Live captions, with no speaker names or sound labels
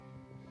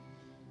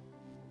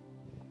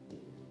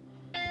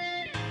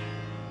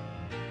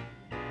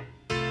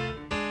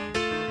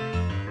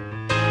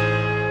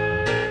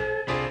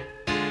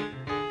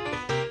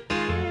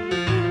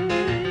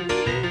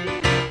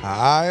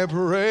I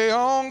pray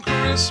on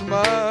Christmas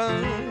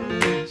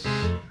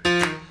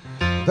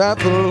that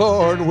the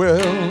Lord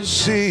will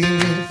see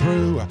me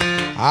through.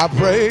 I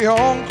pray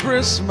on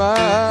Christmas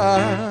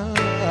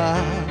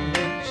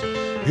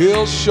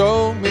He'll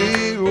show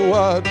me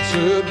what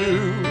to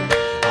do.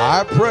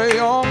 I pray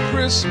on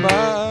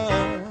Christmas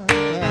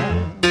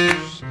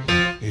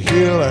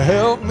He'll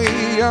help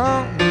me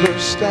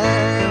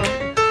understand.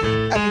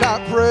 And I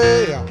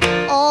pray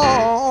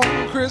on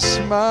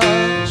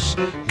Christmas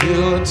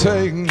He'll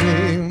take me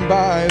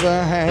by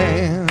the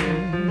hand.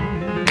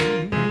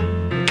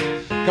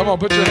 Come on,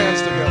 put your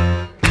hands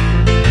together.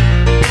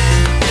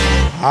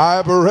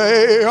 I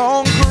pray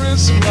on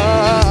Christmas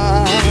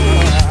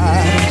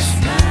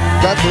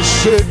that the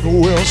sick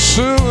will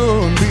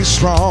soon be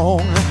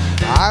strong.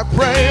 I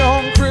pray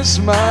on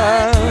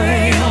Christmas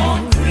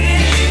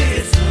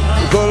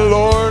the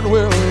Lord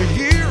will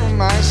hear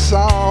my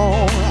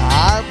song.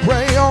 I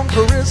pray on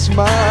Christmas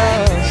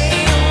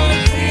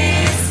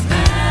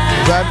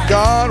that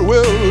God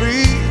will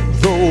lead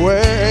the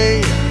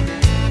way.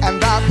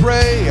 And I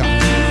pray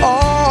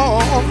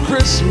on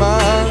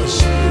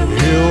Christmas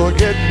He'll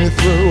get me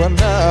through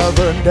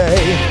another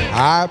day.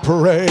 I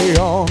pray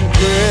on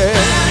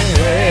Christmas.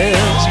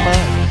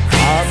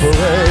 I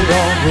pray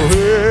on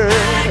Christmas.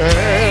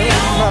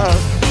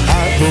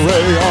 I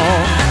pray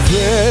on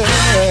Christmas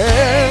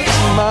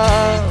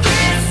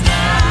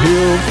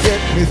He'll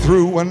get me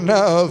through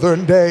another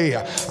day.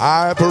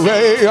 I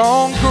pray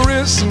on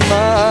Christmas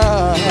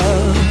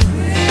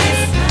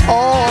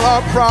all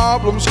our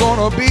problems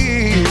gonna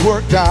be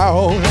worked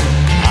out.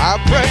 I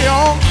pray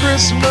on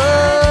Christmas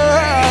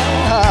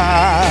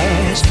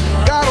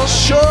God'll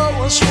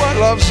show us what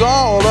love's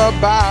all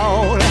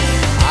about.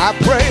 I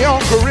pray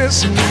on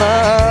Christmas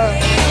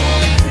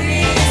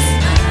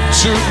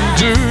to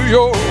do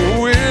your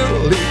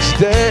will each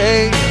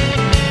day.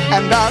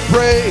 And I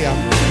pray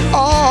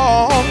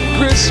on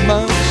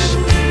Christmas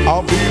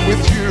I'll be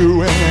with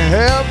you in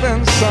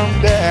heaven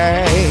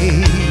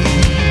someday.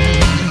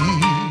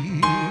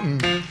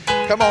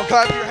 Come on,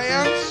 clap your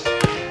hands.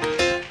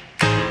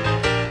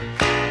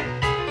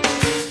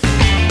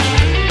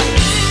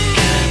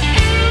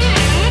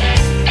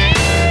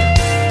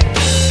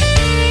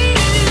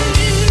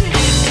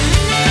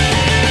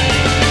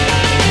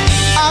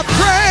 I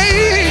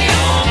pray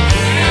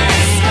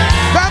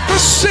that the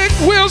sick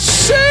will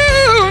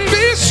soon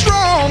be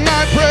strong.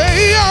 I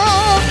pray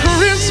on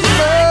Christmas,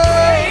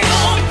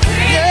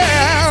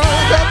 yeah,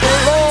 that the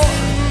Lord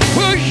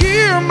will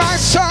hear my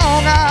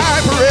song.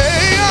 I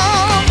pray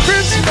on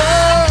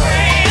Christmas,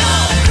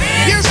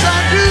 yes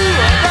I do,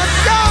 that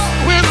God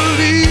will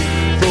lead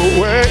the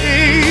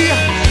way.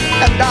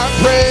 And I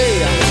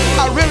pray,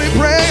 I really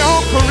pray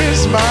on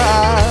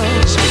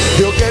Christmas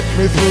He'll get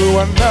me through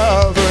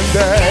another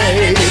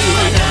day.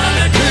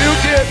 He'll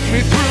get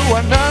me through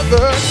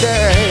another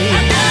day.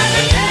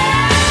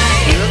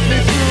 Get me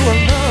through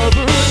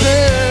another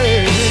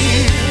day.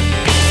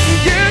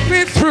 Get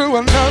me through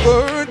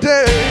another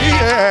day.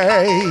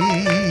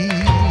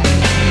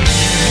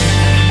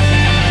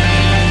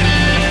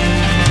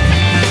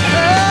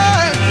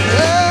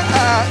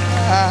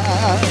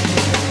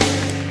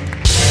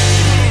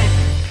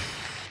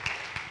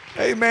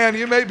 Amen.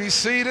 You may be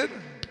seated.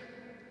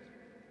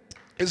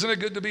 Isn't it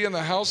good to be in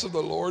the house of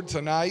the Lord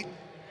tonight?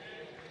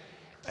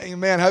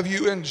 Amen. Have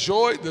you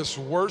enjoyed this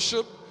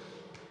worship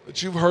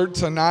that you've heard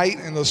tonight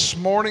and this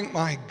morning?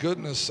 My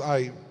goodness,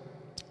 I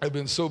have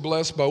been so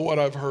blessed by what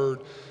I've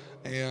heard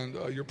and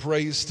your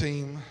praise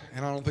team.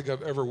 And I don't think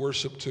I've ever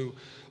worshiped to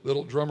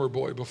Little Drummer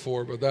Boy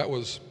before, but that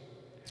was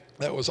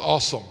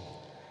awesome.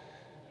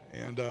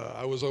 And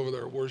I was over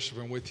there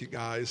worshiping with you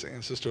guys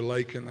and Sister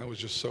Lakin. That was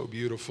just so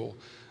beautiful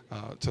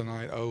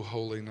tonight. Oh,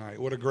 holy night.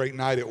 What a great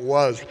night it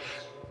was.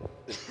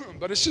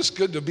 But it's just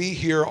good to be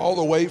here all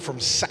the way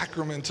from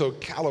Sacramento,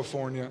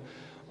 California,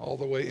 all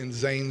the way in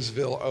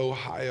Zanesville,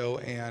 Ohio,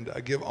 and I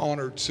give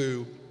honor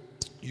to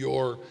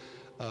your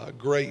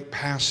great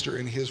pastor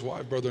and his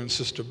wife, brother and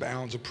sister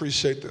Bounds.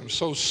 Appreciate them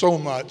so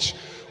much.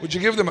 Would you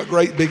give them a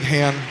great big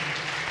hand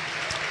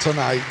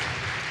tonight?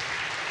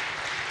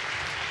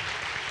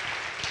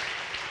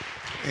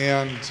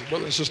 And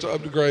brother and sister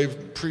Updegrave,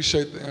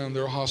 appreciate them,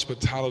 their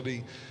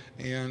hospitality.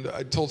 And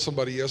I told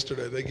somebody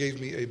yesterday, they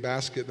gave me a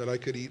basket that I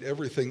could eat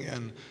everything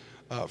in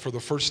for the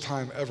first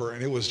time ever,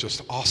 and it was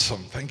just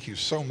awesome. Thank you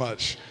so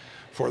much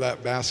for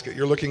that basket.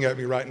 You're looking at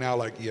me right now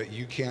like, yeah,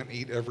 you can't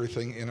eat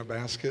everything in a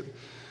basket.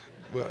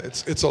 Well,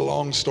 it's a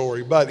long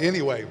story, but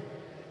anyway,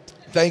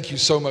 thank you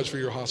so much for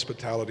your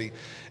hospitality,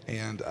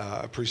 and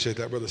I appreciate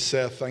that. Brother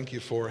Seth, thank you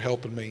for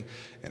helping me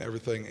and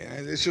everything,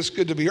 and it's just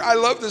good to be here. I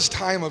love this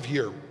time of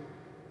year.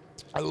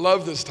 I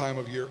love this time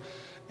of year.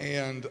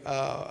 And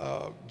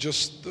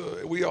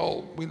we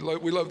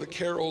love the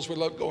carols. We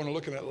love going and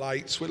looking at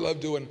lights. We love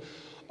doing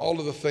all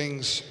of the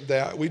things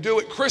that we do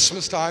at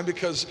Christmas time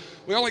because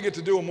we only get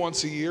to do them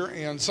once a year.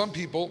 And some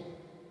people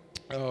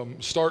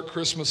start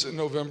Christmas in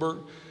November,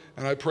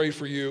 and I pray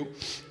for you.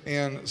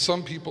 And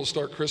some people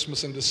start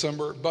Christmas in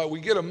December. But we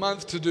get a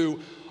month to do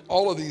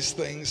all of these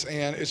things,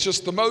 and it's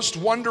just the most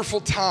wonderful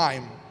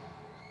time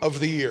of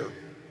the year.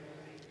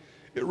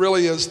 It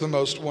really is the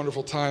most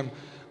wonderful time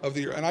of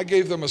the year. And I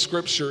gave them a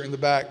scripture in the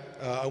back.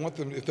 I want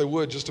them, if they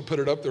would, just to put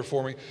it up there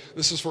for me.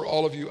 This is for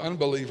all of you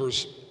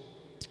unbelievers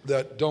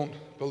that don't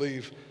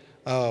believe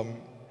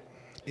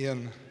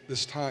in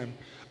this time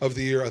of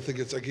the year. I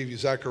gave you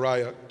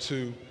Zechariah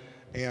 2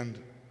 and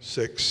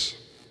 6.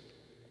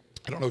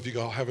 I don't know if you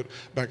all have it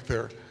back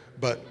there,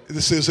 but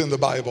this is in the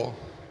Bible.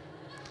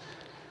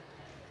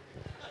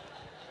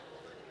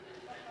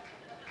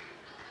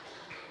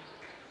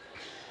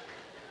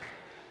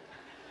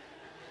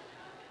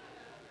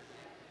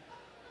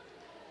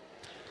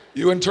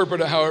 You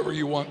interpret it however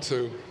you want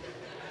to.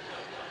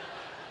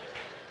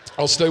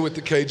 I'll stay with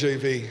the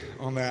KJV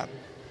on that.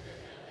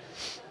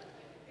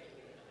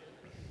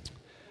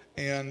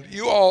 And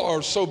you all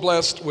are so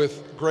blessed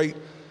with great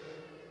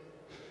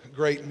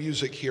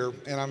music here.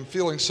 And I'm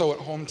feeling so at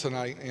home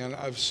tonight. And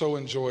I've so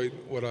enjoyed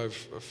what I've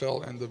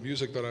felt and the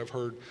music that I've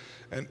heard.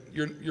 And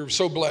you're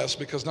so blessed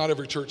because not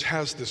every church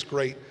has this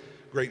great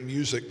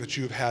music that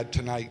you've had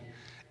tonight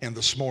and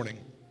this morning.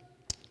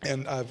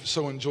 And I've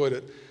so enjoyed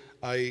it.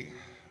 I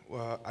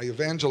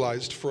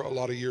evangelized for a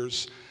lot of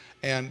years,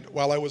 and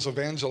while I was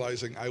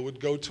evangelizing, I would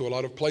go to a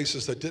lot of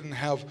places that didn't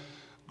have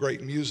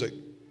great music,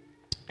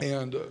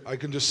 and I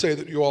can just say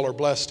that you all are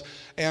blessed.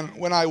 And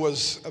when I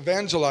was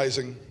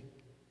evangelizing,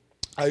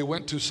 I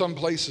went to some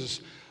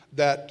places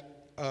that,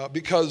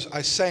 because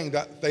I sang,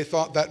 that they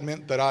thought that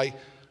meant that I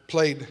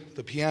played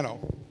the piano.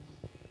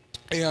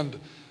 And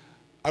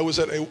I was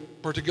at a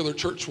particular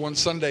church one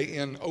Sunday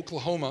in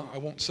Oklahoma, I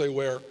won't say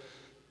where,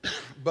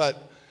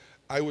 but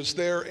I was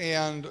there,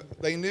 and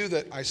they knew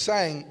that I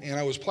sang, and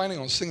I was planning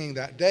on singing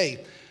that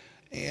day.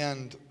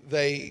 And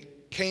they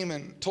came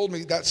and told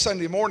me that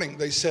Sunday morning,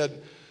 they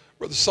said,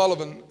 Brother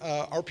Sullivan,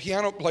 our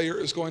piano player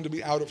is going to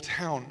be out of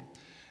town,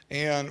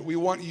 and we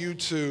want you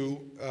to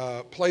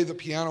play the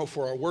piano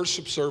for our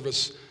worship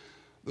service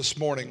this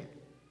morning.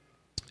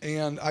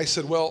 And I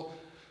said, well,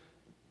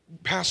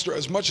 Pastor,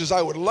 as much as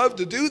I would love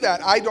to do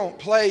that, I don't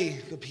play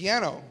the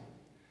piano.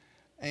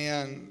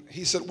 And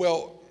he said,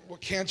 well,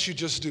 can't you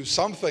just do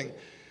something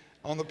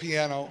on the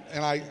piano?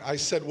 And I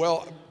said,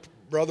 well,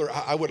 brother,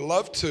 I would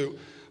love to,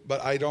 but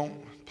I don't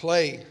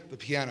play the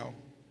piano.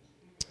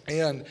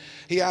 And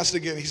he asked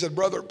again, he said,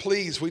 brother,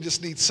 please, we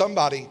just need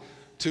somebody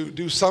to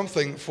do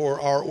something for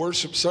our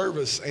worship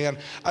service. And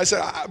I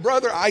said,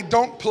 brother, I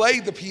don't play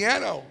the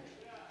piano.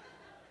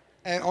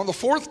 And on the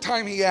fourth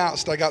time he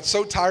asked, I got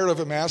so tired of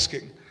him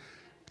asking,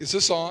 is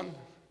this on?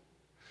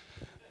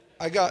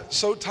 I got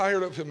so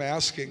tired of him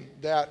asking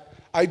that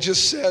I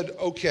just said,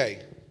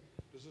 okay.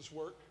 Does this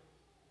work?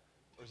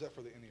 Or is that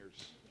for the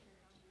in-ears?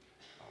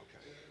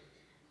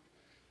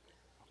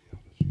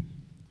 Okay.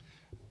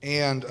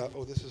 And,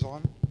 this is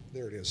on?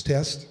 There it is.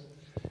 Test.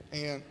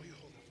 And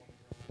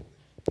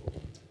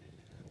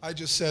I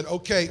just said,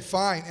 okay,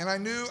 fine. And I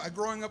knew,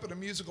 growing up in a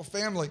musical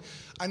family,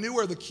 I knew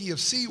where the key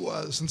of C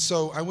was. And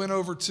so I went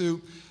over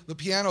to the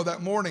piano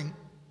that morning,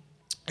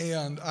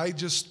 and I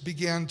just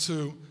began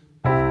to,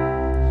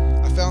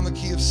 I found the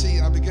key of C,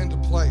 and I began to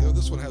play. Oh,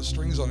 this one has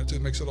strings on it, too.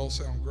 It makes it all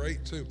sound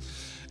great, too.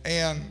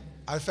 And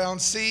I found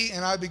C,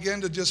 and I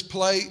began to just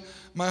play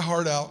my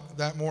heart out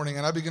that morning,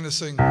 and I began to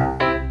sing.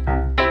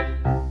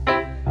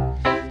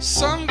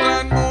 Some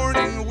glad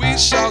morning we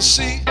shall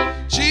see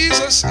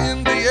Jesus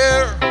in the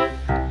air,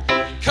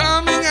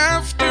 coming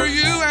after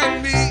you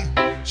and me.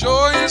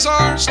 Joy is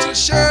ours to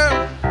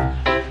share.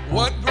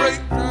 What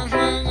great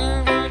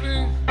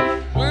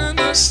when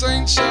the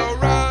saints shall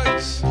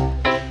rise,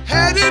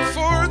 headed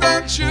for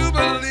that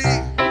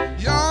jubilee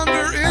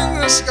yonder in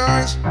the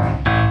skies.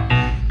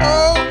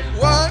 Oh,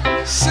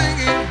 what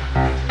singing!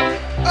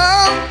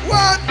 Oh,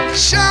 what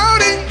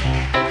shouting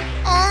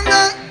on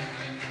that!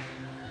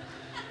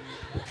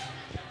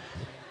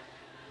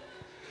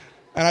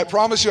 And I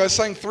promise you, I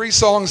sang 3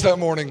 songs that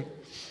morning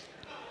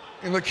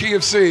in the key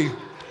of C.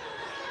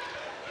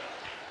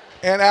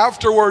 And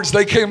afterwards,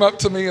 they came up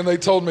to me and they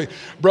told me,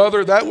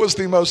 brother, that was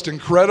the most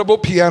incredible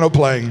piano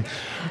playing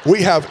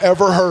we have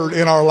ever heard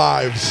in our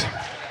lives.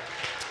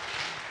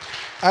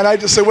 And I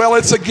just said, well,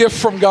 it's a gift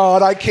from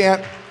God. I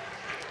can't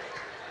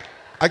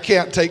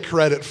take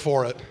credit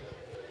for it.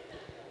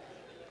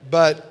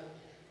 But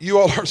you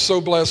all are so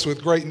blessed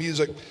with great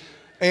music.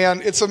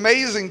 And it's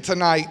amazing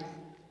tonight,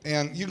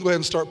 and you can go ahead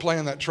and start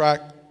playing that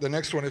track, the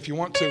next one if you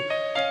want to.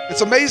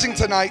 It's amazing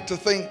tonight to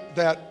think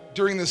that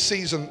during this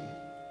season,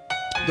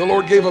 the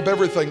Lord gave up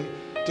everything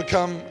to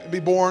come and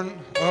be born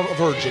of a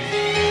virgin,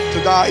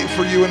 to die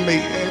for you and me.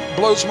 It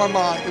blows my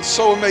mind. It's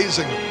so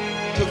amazing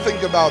to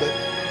think about it.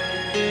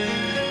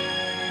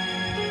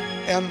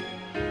 And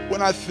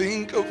when I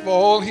think of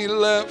all he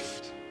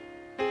left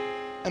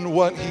and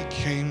what he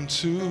came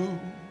to,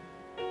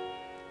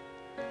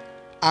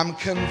 I'm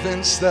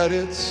convinced that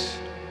it's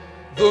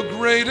the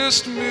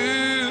greatest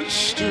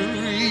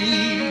mystery.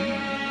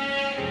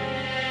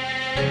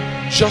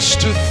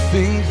 Just to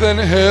think that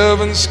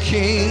heaven's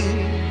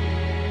King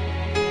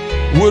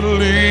would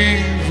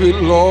leave it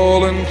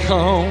all and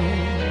come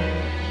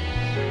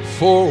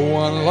for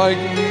one like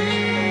me.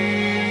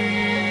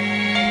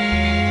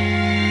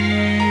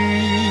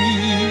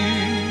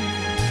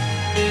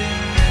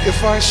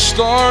 If I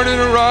started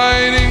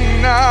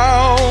writing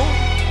now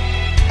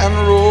and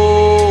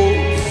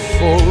wrote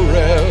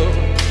forever,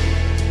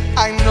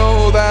 I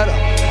know that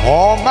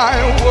all my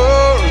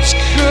words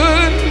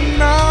could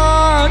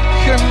not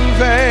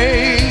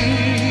convey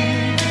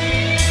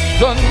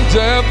the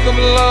depth of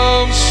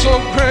love so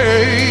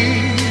great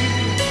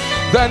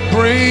that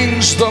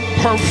brings the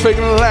perfect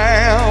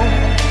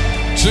Lamb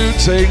to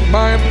take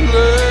my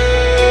place.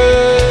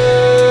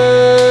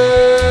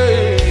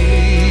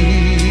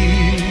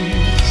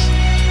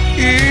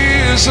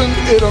 Isn't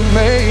it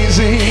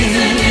amazing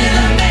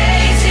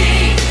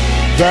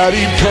that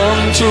He'd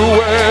come to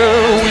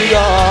where we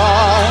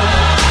are?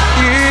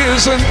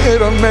 Isn't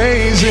it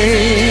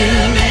amazing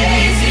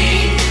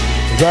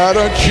that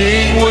a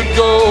king would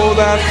go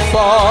that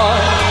far?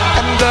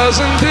 And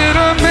doesn't it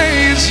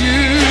amaze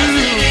you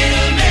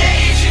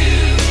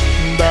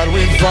that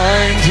we'd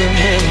find Him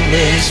in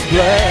this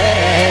place?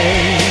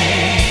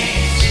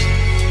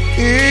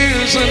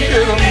 Isn't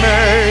it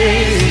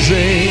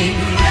amazing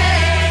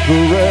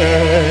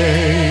grace?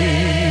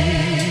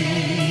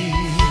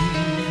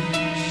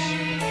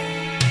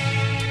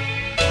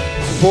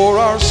 For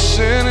our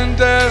sin and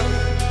death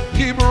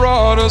He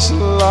brought us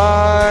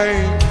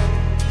life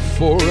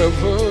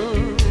forever.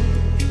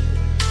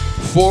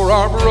 For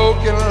our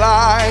broken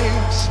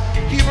lives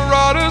He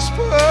brought us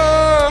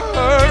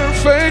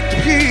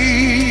perfect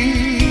peace.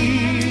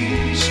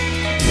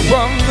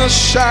 From the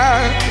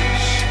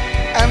shackles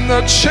and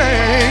the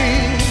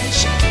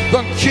chains,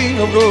 the King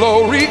of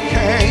glory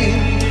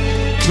came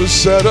to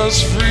set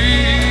us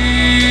free.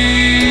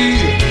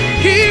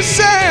 He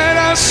set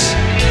us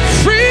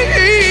free.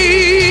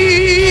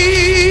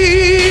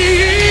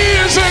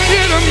 Isn't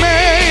it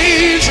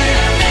amazing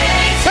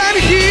that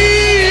He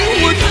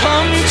would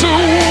come to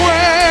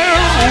where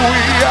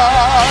we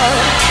are?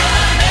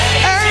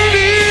 And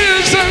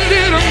isn't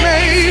it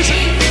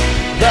amazing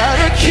that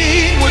a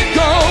king would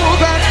go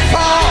that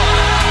far?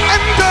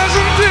 And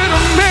doesn't it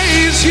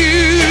amaze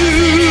you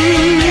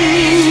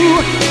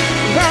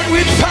that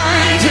we'd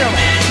find Him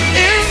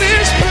in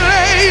this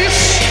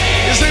place?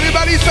 Is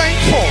anybody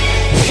thankful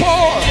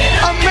for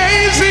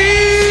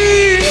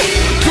amazing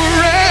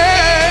grace?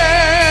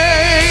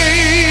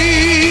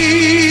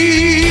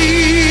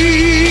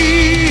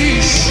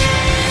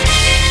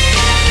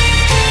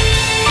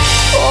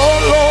 Oh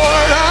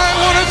Lord, I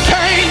want to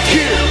thank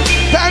You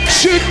that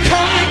You'd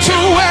come to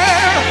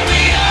where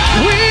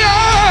we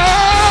are.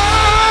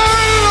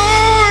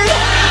 Lord,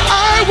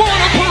 I want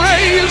to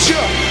praise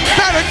You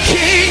that a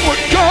king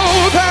would go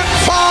that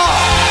far.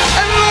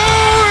 And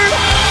Lord,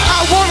 I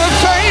want to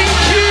thank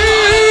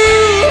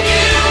You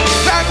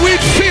that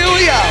we'd feel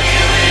You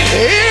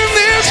in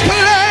this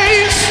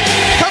place.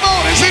 Come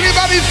on, is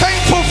anybody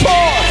thankful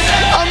for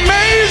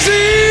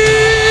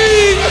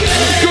amazing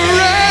grace?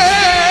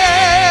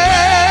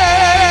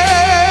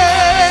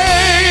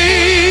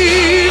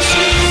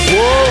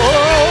 Whoa,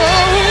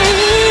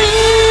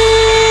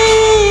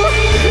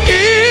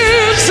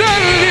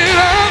 isn't it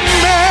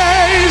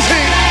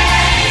amazing?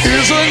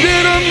 Isn't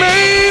it amazing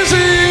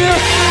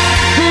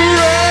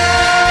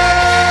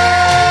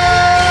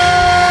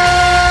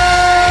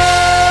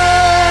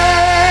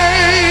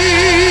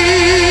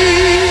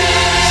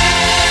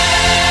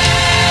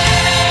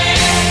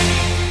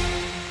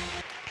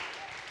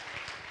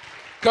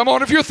Come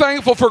on, if you're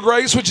thankful for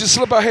grace, would you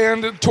slip a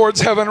hand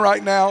towards heaven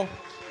right now?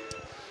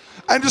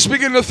 And just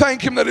begin to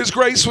thank Him that His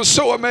grace was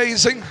so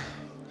amazing.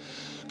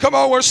 Come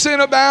on, where sin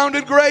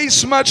abounded,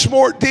 grace much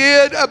more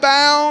did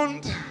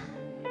abound.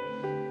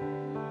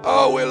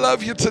 Oh, we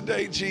love You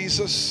today,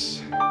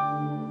 Jesus.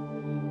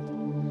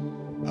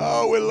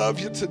 Oh, we love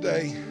You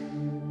today.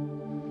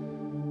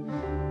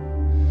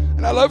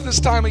 And I love this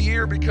time of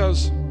year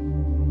because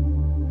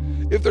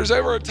if there's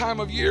ever a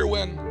time of year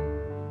when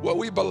what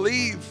we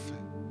believe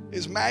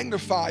is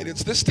magnified,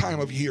 it's this time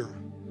of year.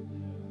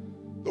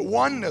 The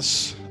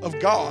oneness of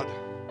God.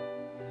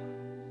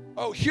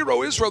 Oh, hear,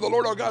 O Israel, the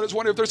Lord our God is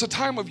one. If there's a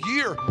time of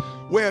year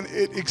when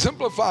it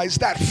exemplifies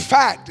that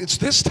fact, it's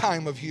this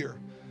time of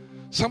year.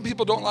 Some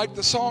people don't like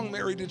the song,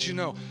 Mary, did you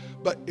know?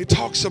 But it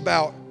talks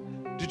about,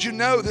 did you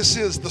know this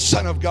is the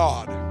Son of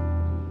God?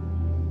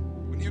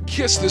 When you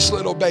kiss this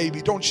little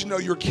baby, don't you know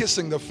you're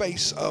kissing the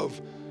face of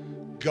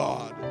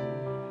God?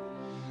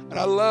 And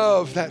I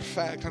love that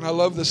fact, and I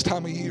love this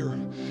time of year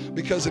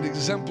because it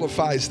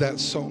exemplifies that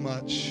so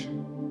much.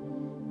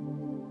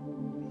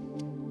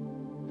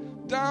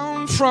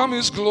 Down from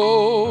His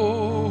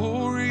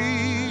glory,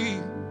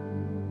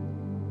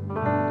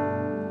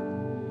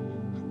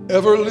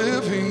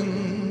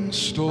 ever-living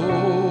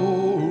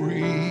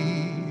story,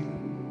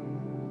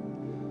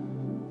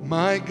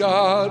 my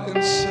God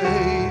and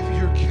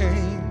Savior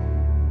came,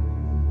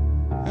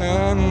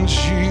 and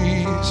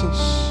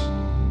Jesus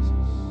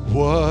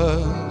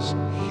was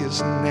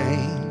His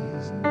name.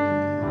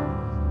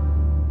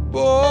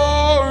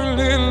 Born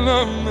in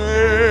a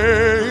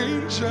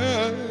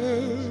manger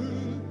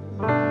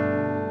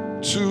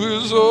to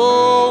His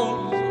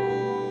own,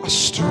 a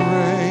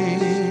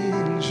stranger,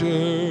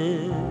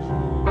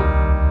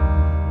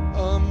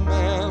 a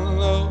man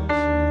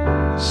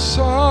of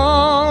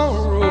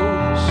sorrows,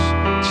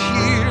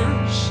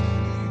 tears,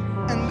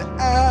 and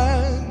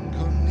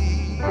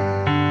agony.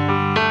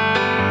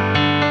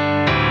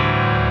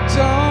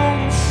 Down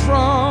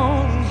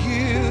from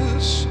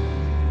his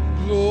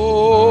glory,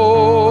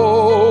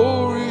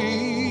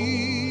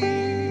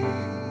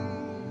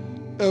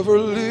 ever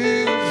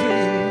living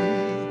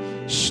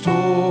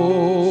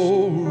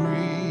story,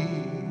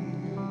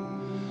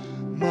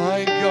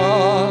 my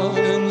God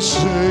and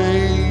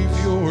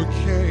Savior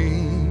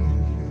came,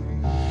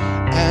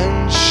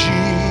 and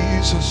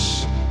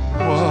Jesus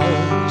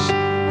was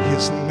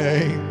his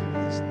name.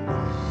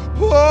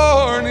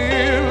 Born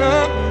in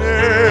a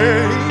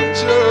manger,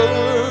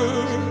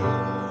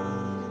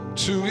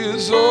 to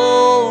his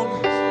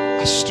own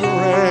a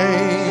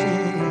stranger,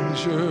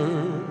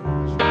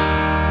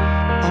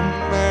 a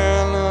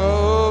man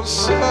of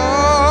sorrows,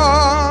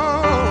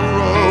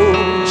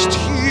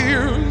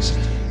 tears,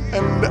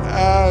 and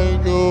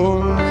agony.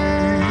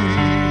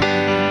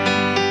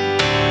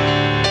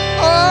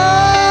 Oh,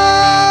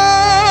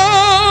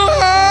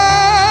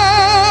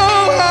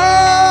 how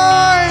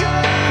I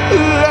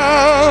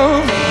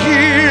love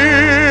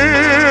him,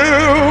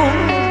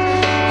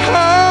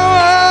 how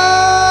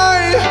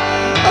I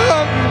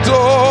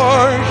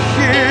adore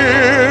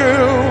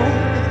him,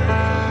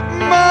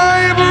 my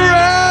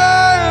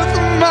breath,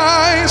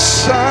 my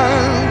sunshine,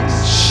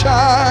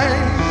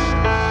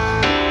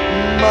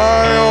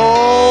 my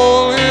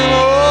all in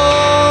all,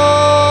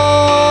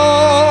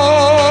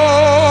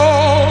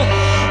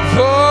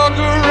 the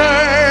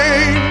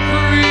great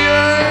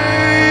Creator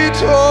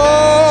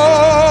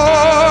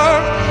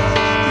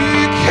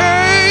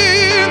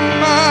became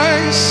my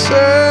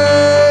Savior,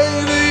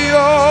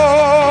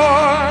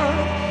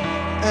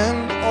 and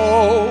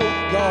all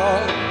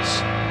God's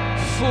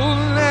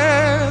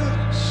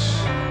fullness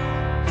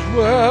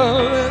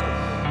dwelleth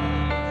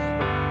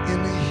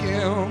in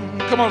him.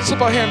 Come on,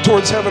 slip our hand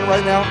towards heaven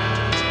right now.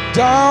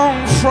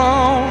 Down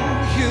from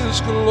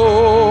his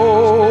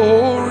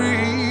glory,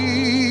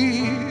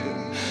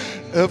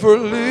 ever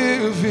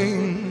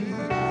living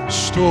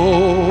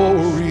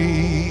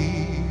story,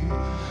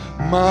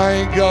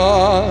 my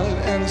God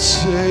and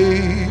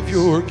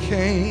Savior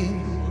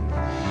came,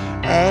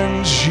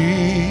 and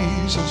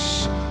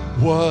Jesus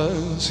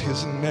was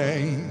his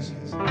name.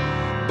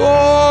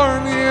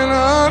 Born in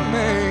a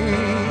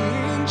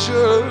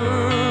manger,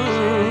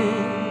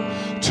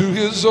 to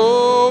his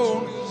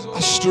own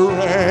a stranger,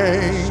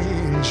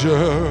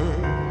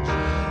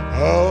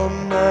 a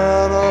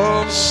man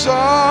of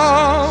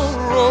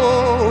sorrows,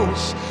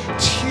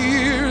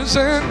 tears,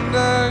 and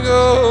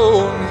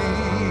agony.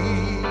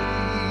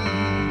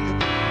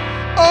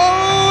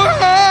 Oh,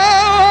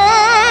 how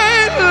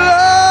I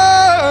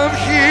love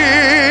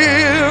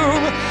him,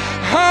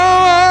 how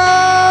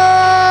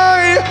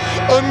I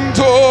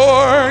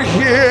adore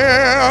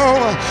him,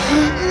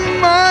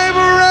 my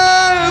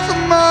breath,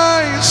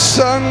 my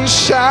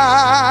sunshine,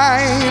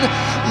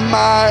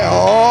 my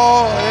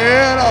all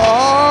in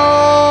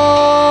all,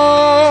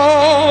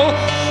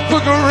 the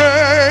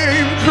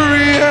great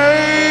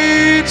Creator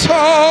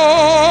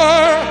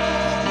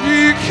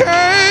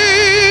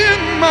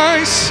became my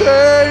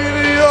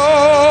Savior,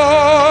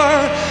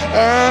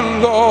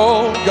 and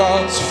all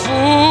God's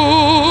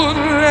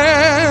fullness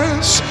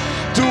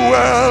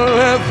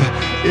dwelleth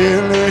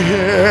in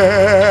him.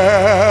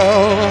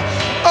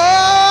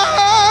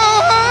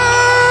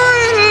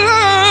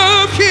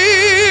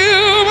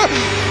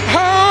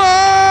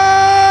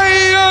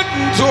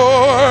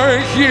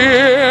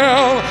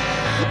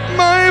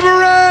 My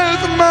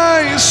breath,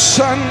 my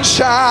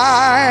sunshine,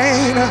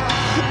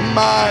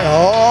 my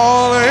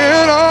all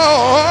in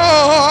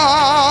all,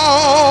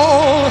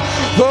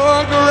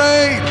 the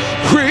great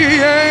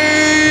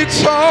Creator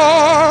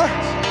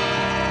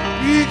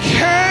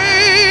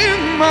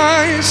became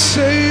my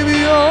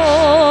Savior,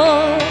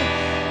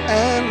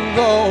 and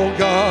all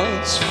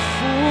God's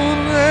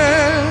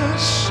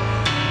fullness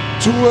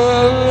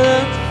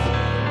dwelleth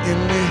in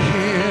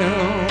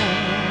him,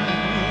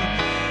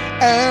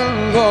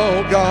 and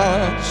all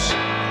God's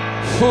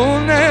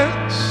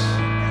fullness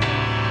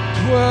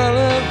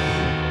dwelleth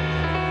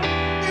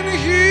in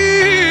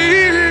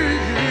him,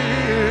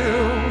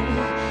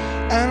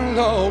 and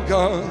all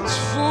God's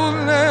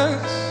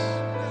fullness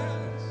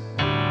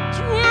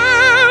dwelleth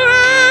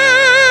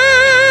in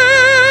him,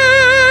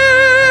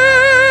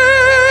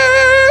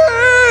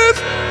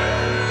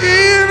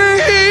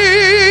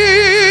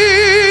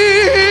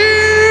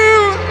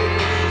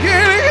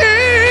 in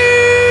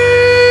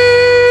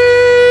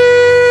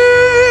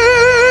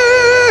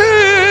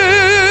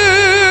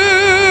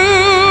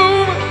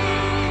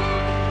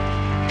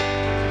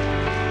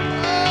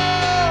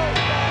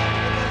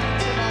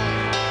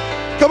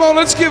Come on,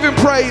 let's give him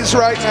praise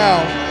right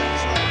now.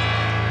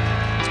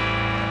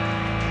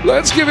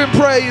 Let's give him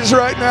praise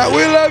right now.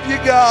 We love you,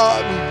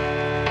 God.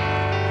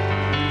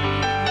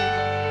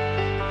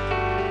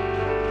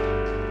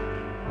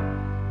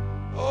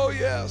 Oh,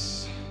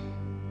 yes.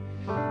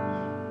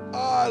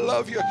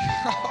 love you.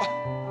 I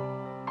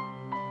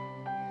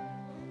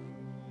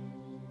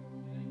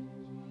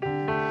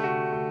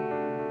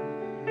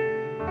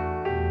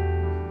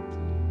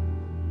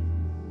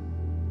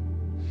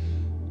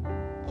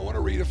want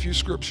to read a few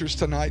scriptures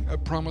tonight. I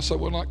promise I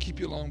will not keep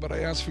you long, but I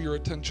ask for your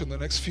attention the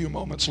next few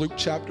moments. Luke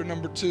chapter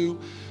number 2,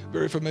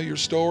 very familiar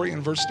story,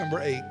 and verse number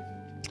 8.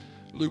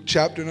 Luke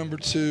chapter number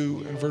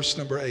 2 and verse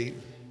number 8.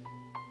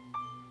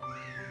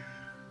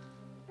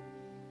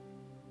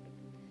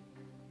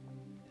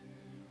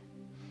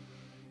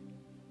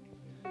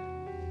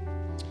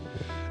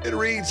 It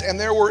reads, "And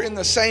there were in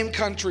the same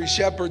country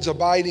shepherds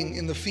abiding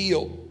in the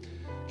field,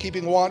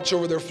 keeping watch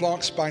over their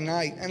flocks by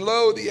night. And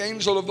lo, the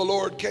angel of the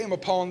Lord came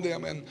upon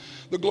them, and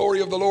the glory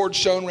of the Lord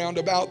shone round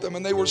about them.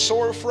 And they were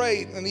sore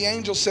afraid. And the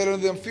angel said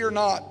unto them, Fear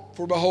not,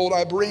 for behold,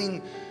 I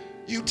bring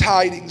you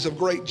tidings of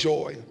great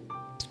joy,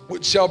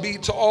 which shall be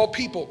to all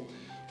people.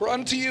 For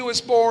unto you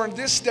is born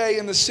this day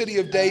in the city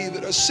of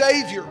David a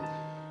Savior,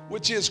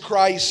 which is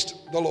Christ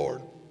the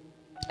Lord.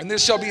 And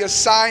this shall be a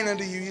sign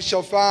unto you. You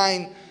shall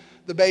find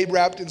the babe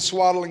wrapped in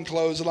swaddling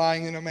clothes,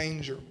 lying in a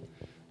manger.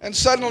 And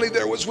suddenly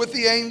there was with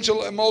the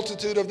angel a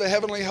multitude of the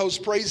heavenly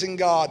host praising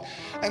God,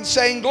 and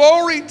saying,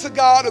 Glory to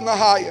God in the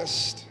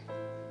highest,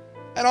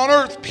 and on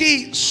earth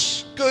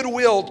peace,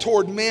 goodwill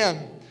toward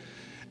men.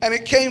 And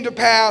it came to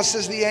pass,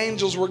 as the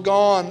angels were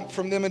gone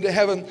from them into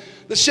heaven,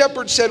 the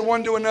shepherds said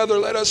one to another,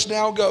 Let us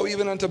now go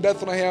even unto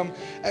Bethlehem,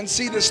 and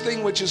see this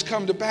thing which is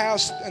come to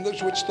pass, and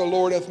this which the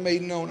Lord hath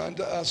made known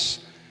unto us.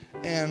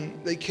 And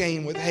they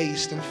came with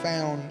haste and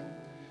found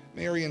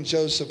Mary and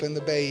Joseph and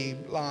the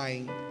babe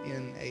lying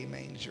in a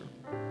manger."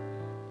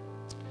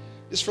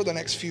 Just for the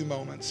next few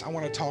moments, I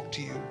want to talk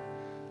to you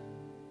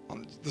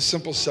on the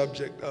simple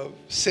subject of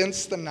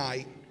since the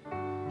night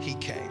he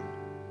came.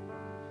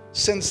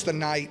 Since the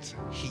night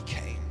he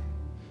came.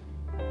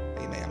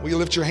 Amen. Will you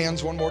lift your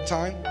hands one more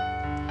time?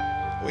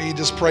 Will you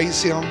just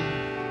praise him?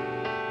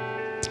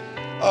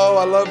 Oh,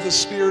 I love the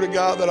Spirit of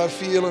God that I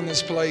feel in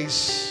this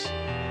place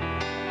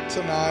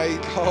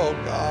tonight. Oh,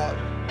 God.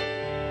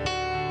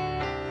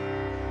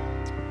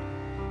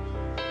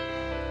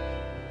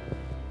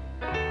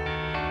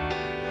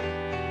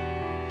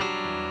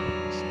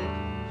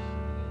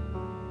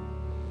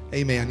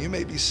 Amen. You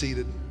may be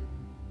seated.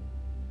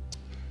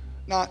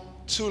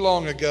 Not too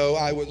long ago,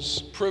 I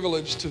was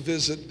privileged to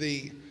visit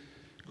the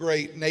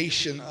great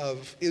nation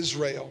of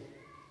Israel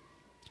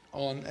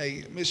on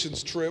a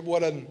missions trip.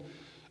 What an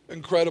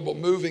incredible,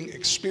 moving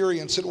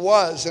experience it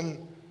was.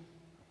 And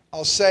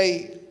I'll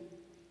say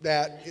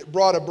that it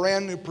brought a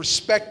brand new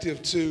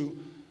perspective to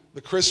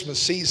the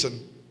Christmas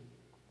season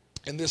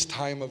in this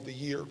time of the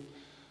year.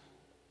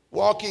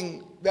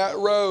 Walking that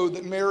road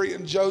that Mary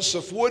and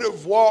Joseph would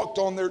have walked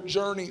on their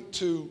journey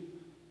to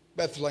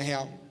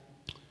Bethlehem.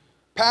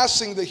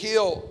 Passing the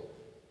hill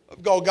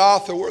of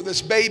Golgotha where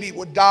this baby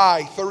would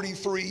die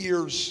 33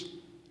 years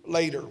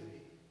later.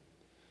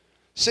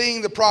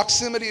 Seeing the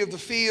proximity of the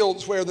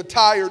fields where the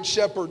tired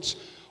shepherds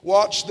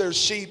watched their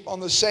sheep on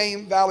the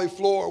same valley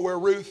floor where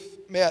Ruth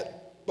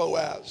met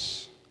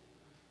Boaz.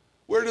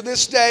 Where to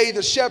this day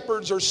the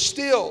shepherds are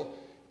still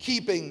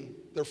keeping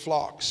their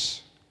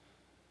flocks.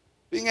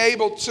 Being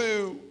able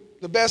to,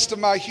 the best of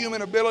my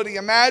human ability,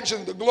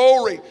 imagine the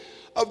glory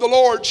of the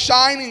Lord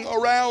shining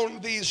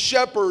around these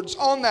shepherds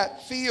on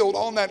that field,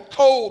 on that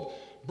cold,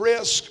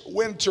 brisk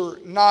winter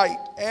night.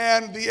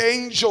 And the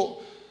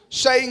angel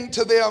saying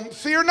to them,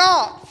 Fear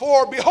not,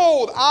 for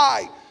behold,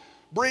 I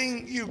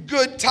bring you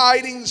good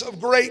tidings of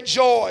great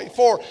joy.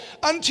 For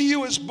unto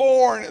you is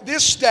born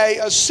this day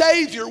a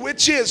Savior,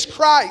 which is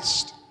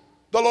Christ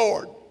the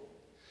Lord.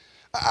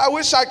 I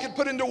wish I could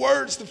put into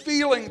words the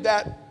feeling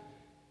that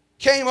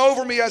came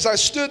over me as I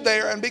stood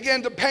there and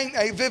began to paint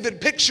a vivid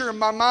picture in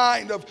my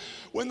mind of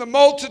when the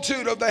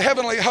multitude of the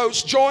heavenly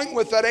host joined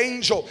with that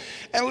angel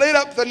and lit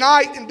up the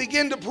night and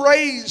began to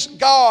praise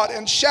God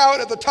and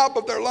shout at the top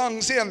of their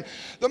lungs in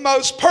the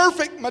most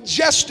perfect,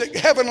 majestic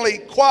heavenly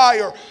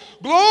choir.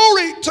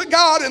 Glory to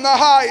God in the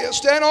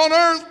highest, and on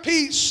earth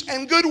peace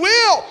and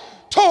goodwill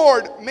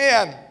toward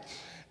men.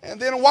 And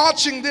then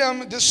watching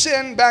them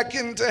descend back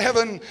into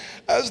heaven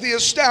as the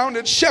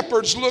astounded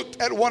shepherds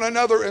looked at one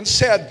another and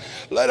said,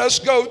 Let us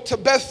go to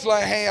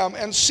Bethlehem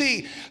and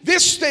see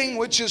this thing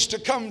which is to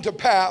come to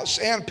pass.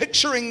 And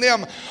picturing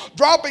them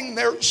dropping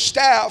their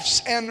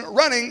staffs and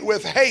running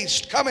with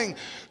haste, coming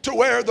to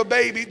where the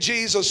baby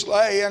Jesus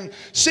lay, and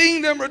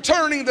seeing them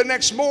returning the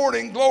next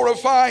morning,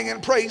 glorifying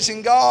and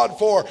praising God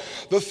for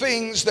the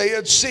things they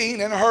had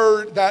seen and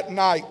heard that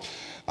night.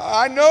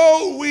 I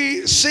know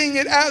we sing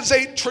it as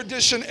a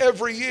tradition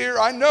every year.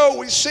 I know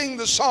we sing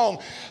the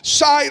song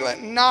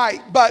Silent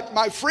Night. But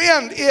my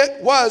friend,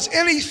 it was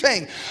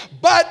anything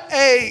but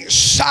a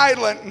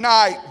silent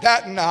night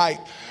that night.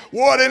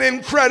 What an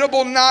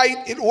incredible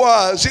night it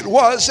was. It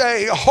was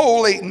a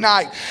holy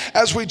night,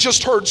 as we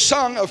just heard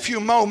sung a few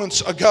moments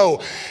ago.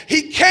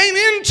 He came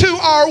into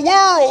our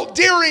world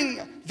during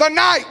the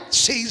night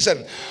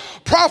season,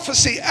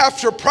 prophecy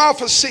after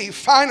prophecy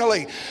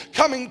finally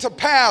coming to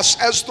pass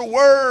as the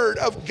Word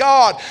of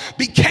God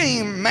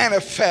became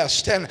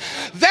manifest. And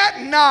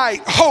that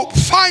night, hope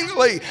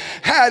finally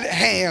had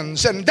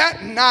hands. And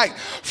that night,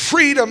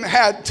 freedom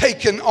had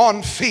taken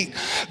on feet.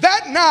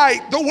 That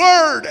night, the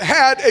Word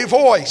had a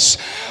voice.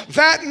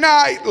 That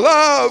night,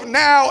 love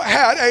now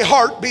had a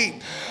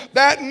heartbeat.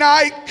 That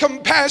night,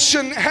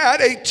 compassion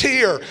had a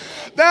tear.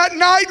 That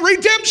night,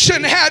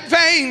 redemption had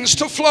veins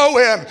to flow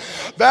in.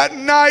 That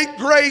night,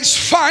 grace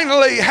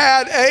finally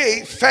had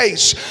a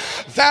face.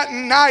 That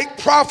night,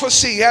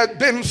 prophecy had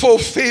been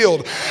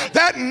fulfilled.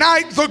 That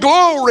night, the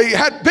glory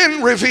had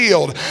been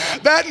revealed.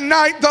 That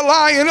night, the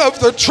Lion of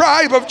the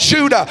tribe of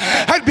Judah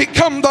had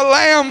become the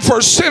Lamb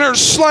for sinners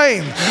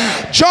slain.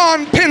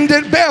 John penned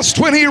it best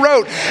when he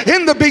wrote,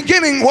 "In the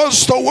beginning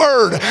was the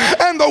Word,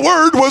 and the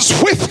Word was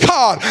with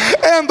God,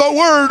 and the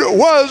Word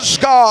was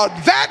God."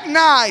 That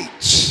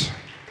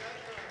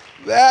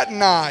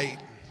night,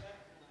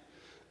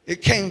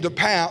 it came to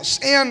pass.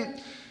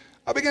 And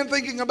I began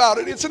thinking about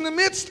it. It's in the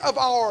midst of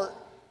our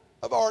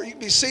you can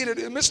be seated,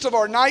 in the midst of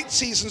our night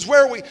seasons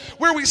where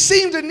we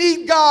seem to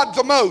need God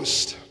the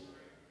most.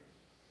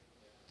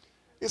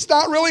 It's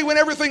not really when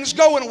everything's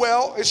going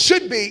well. It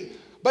should be,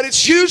 but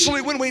it's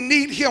usually when we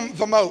need Him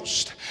the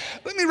most.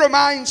 Let me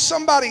remind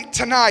somebody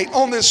tonight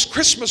on this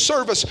Christmas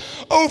service,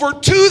 over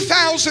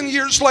 2,000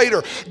 years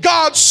later,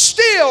 God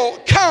still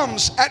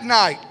comes at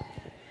night.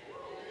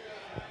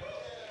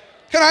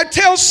 Can I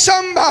tell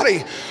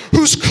somebody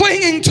who's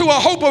clinging to a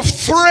hope of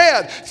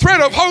thread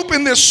of hope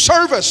in this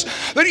service,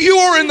 that you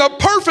are in the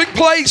perfect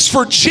place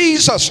for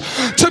Jesus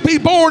to be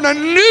born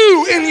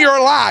anew in your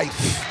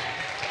life?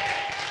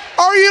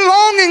 Are you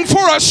longing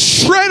for a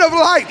shred of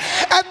light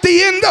at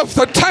the end of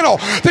the tunnel?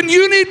 Then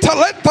you need to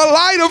let the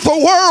light of the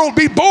world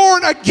be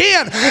born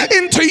again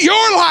into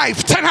your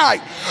life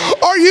tonight.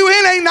 Are you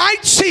in a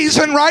night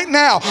season right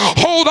now?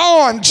 Hold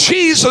on,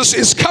 Jesus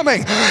is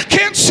coming.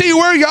 Can't see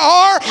where you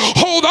are?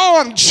 Hold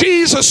on,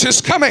 Jesus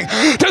is coming.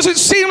 Does it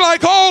seem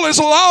like all is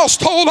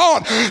lost? Hold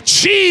on,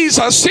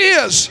 Jesus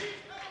is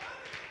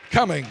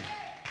coming.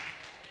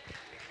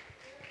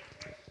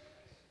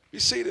 Be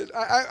seated.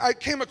 I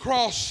came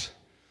across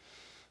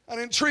an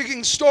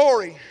intriguing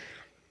story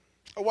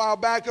a while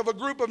back of a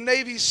group of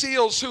Navy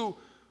SEALs who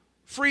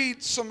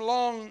freed some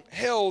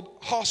long-held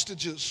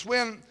hostages.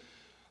 When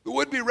the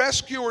would-be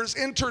rescuers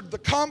entered the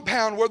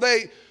compound where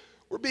they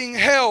were being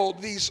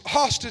held, these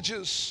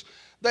hostages,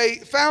 they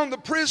found the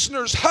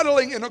prisoners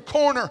huddling in a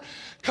corner,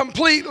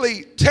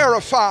 completely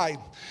terrified.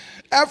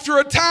 After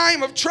a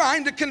time of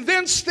trying to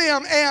convince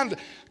them and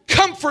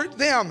comfort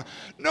them,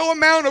 no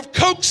amount of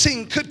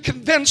coaxing could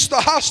convince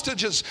the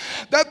hostages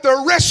that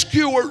their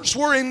rescuers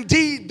were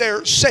indeed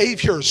their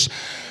saviors.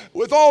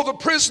 With all the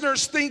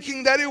prisoners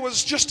thinking that it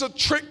was just a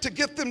trick to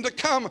get them to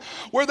come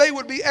where they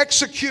would be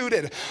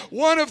executed,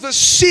 one of the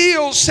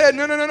SEALs said,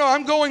 no,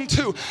 I'm going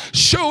to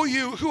show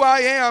you who I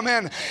am.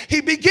 And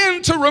he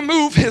began to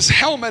remove his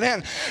helmet,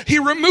 and he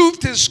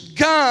removed his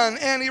gun,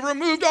 and he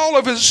removed all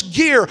of his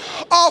gear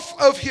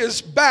off of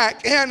his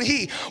back, and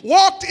he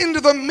walked into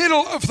the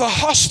middle of the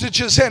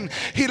hostages, and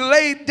he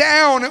laid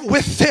down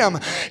with them.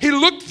 He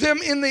looked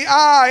them in the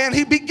eye, and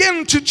he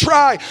began to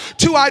try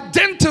to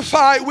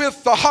identify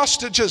with the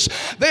hostages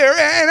there.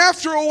 And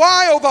after a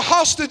while, the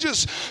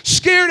hostages,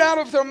 scared out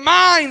of their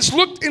minds,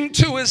 looked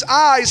into his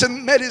eyes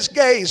and met his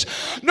gaze.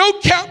 No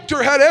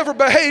captor had ever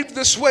behaved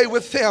this way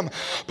with them.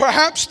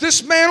 Perhaps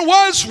this man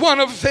was one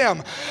of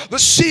them. The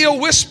SEAL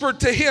whispered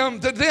to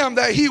them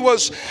that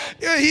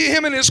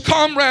him and his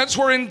comrades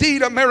were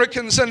indeed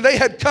Americans, and they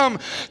had come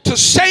to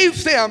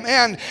save them.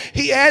 And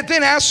he had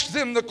then asked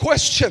them the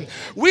question,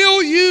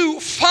 will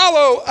you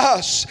follow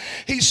us?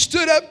 He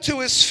stood up to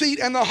his feet,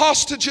 and the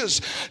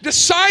hostages,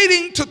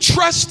 deciding to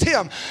trust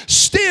him,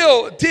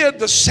 still did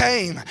the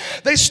same.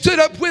 They stood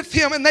up with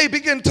him, and they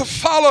began to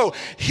follow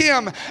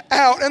him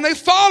out. And they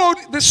followed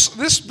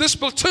this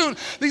platoon,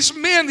 these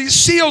men, these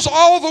SEALs,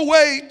 all the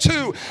way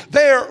to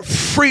their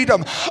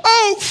freedom.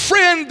 Oh,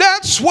 friend,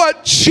 that's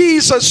what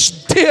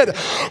Jesus did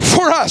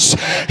for us.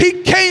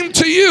 He came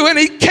to you and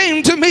he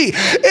came to me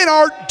in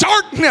our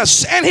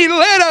darkness, and he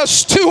led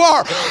us to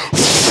our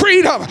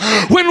freedom.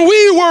 When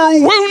we were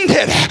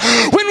wounded,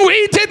 when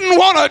we didn't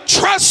want to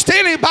trust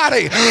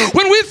anybody,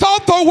 when we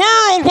thought the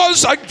world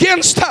was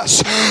against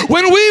us,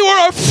 when we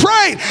were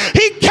afraid,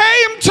 he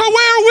came to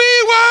where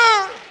we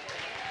were.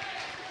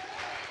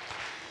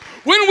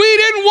 When we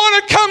didn't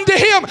want to come to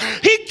him,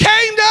 he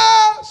came to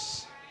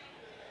us.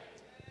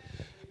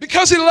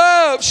 Because he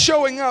loves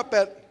showing up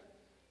at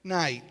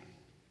night.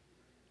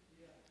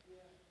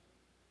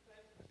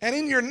 And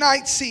in your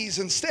night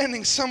season,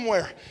 standing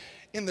somewhere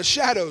in the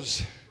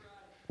shadows,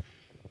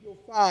 you'll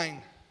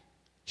find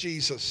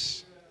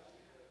Jesus.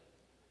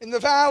 In the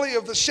valley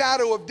of the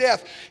shadow of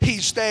death,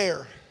 he's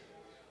there.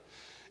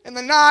 In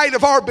the night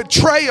of our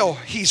betrayal,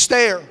 he's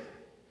there.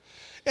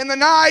 In the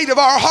night of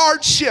our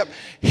hardship,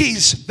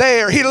 he's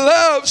there. He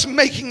loves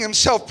making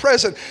himself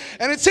present.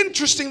 And it's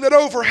interesting that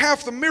over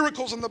half the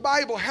miracles in the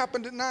Bible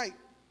happened at night.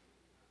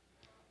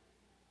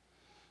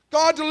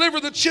 God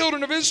delivered the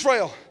children of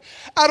Israel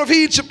out of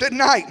Egypt at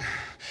night.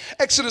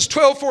 Exodus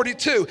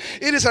 12:42.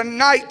 It is a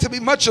night to be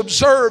much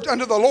observed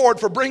unto the Lord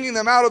for bringing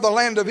them out of the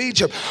land of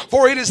Egypt.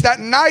 For it is that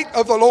night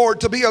of the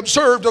Lord to be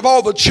observed of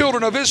all the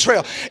children of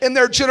Israel in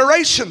their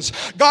generations.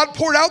 God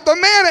poured out the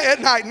manna at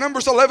night,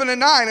 Numbers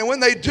 11:9. And when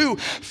they dew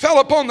fell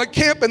upon the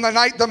camp in the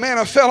night, the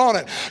manna fell on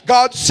it.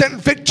 God sent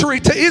victory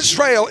to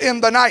Israel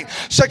in the night,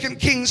 2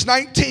 Kings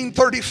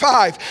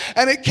 19:35.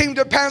 And it came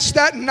to pass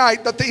that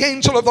night that the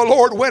angel of the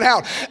Lord went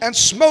out and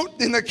smote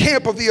in the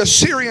camp of the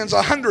Assyrians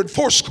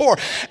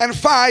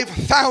 185,000.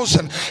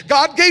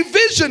 God gave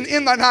vision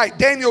in the night,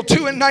 Daniel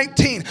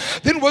 2:19.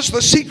 Then was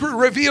the secret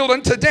revealed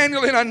unto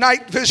Daniel in a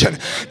night vision.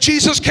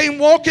 Jesus came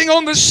walking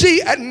on the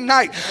sea at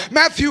night,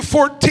 Matthew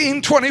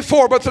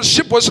 14:24. But the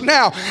ship was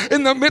now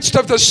in the midst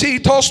of the sea,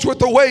 tossed with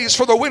the waves,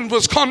 for the wind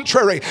was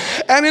contrary.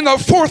 And in the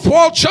fourth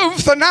watch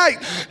of the night,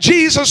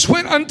 Jesus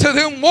went unto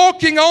them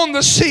walking on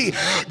the sea.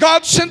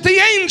 God sent the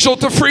angel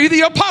to free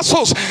the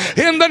apostles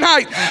in the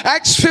night,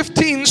 Acts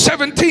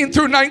 15:17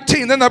 through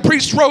 19. Then the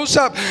priest rose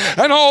up,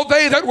 and all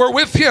they that were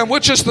with him,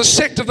 which is the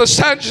sect of the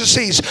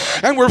Sadducees,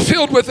 and were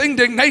filled with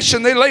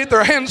indignation, they laid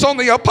their hands on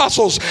the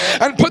apostles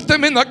and put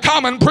them in the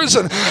common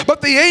prison.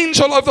 But the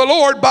angel of the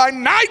Lord by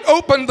night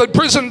opened the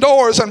prison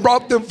doors and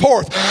brought them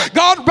forth.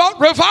 God brought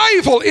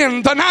revival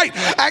in the night,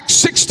 Acts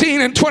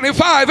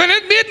 16:25. And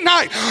at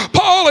midnight,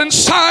 Paul and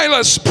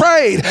Silas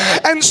prayed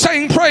and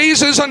sang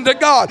praises unto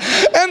God,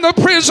 and the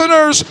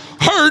prisoners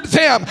heard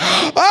them.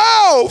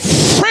 Oh,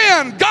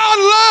 friend, God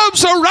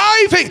loves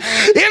arriving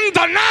in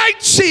the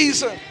night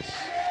season.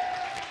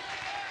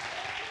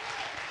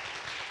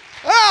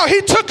 Oh,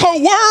 he took a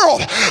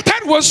world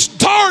that was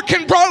dark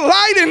and brought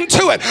light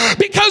into it,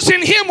 because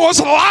in him was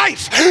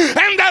life,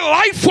 and that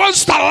life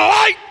was the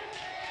light.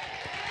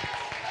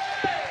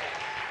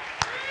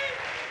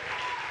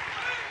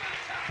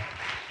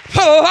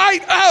 The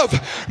light of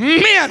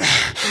men.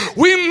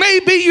 We may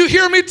be, you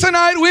hear me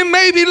tonight, we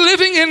may be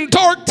living in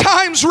dark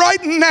times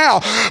right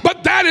now,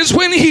 but that is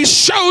when he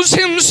shows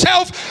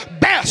himself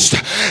best.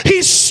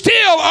 He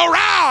still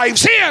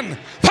arrives in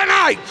the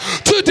night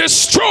to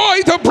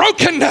destroy the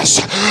brokenness,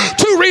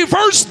 to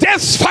reverse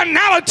death's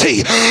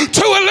finality,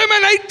 to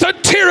eliminate the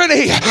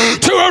tyranny,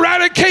 to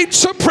eradicate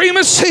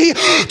supremacy,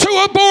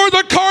 to abhor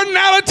the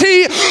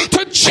carnality,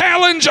 to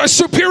challenge a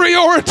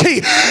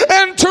superiority,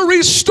 and to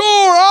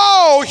restore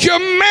all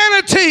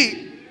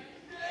humanity.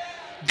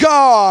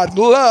 God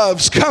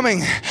loves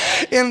coming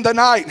in the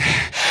night.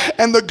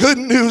 And the good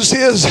news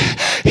is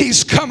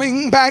he's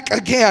coming back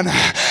again.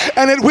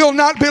 And it will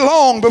not be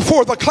long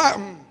before the cloud.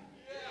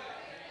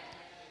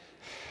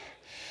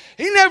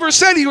 He never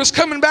said he was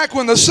coming back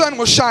when the sun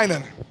was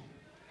shining.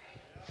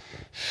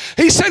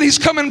 He said he's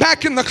coming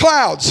back in the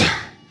clouds,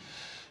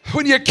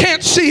 when you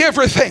can't see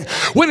everything,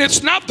 when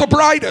it's not the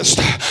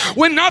brightest,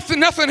 when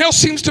nothing else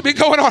seems to be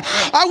going on.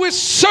 I wish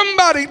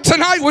somebody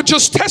tonight would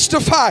just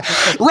testify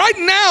right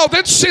now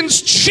that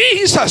since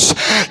Jesus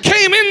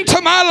came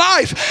into my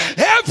life,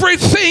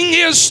 everything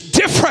is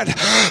different.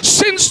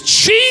 Since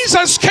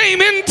Jesus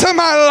came into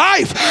my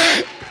life,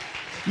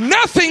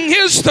 nothing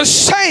is the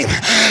same.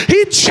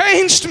 He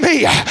changed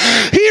me.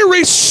 He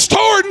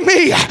restored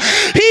me.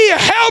 He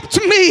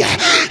helped me.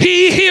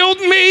 He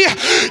healed me.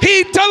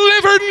 He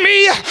delivered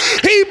me.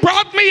 He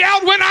brought me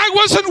out when I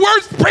wasn't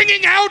worth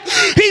bringing out.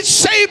 He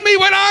saved me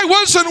when I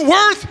wasn't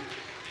worth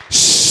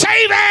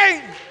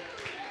saving.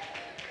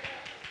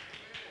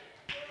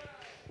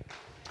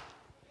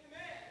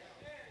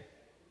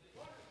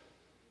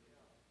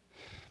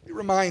 Be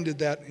reminded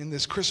that in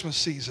this Christmas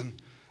season,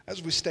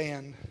 as we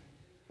stand,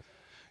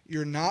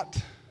 you're not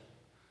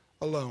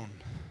alone.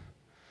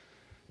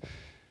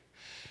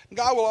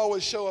 God will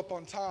always show up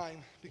on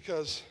time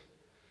because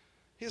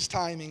his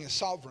timing is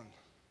sovereign.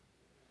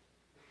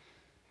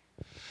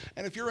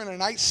 And if you're in a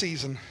night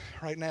season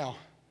right now,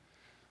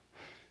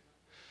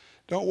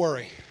 don't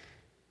worry.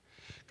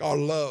 God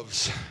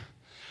loves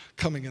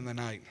coming in the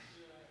night.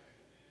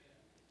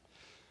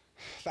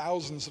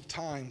 Thousands of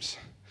times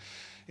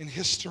in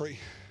history,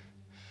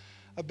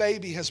 a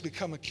baby has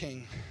become a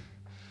king.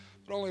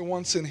 But only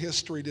once in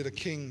history did a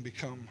king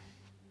become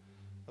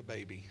a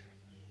baby.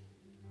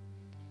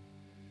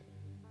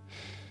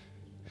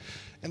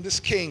 And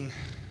this king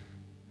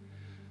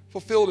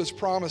fulfilled his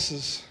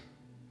promises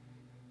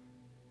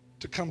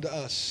to come to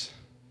us.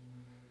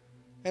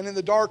 And in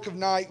the dark of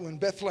night, when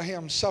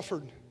Bethlehem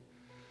suffered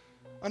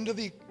under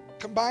the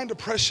combined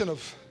oppression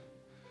of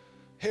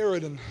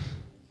Herod and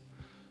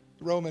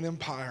the Roman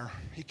Empire,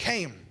 he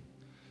came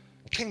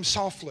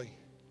softly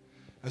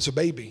as a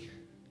baby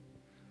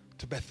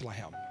to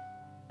Bethlehem.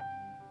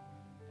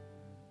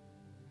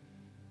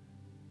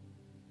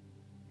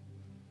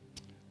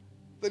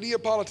 The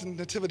Neapolitan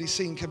nativity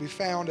scene can be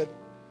found at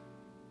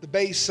the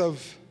base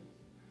of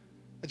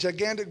a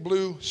gigantic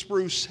blue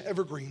spruce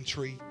evergreen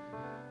tree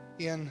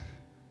in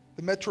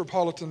the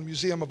Metropolitan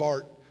Museum of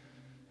Art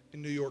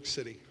in New York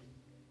City.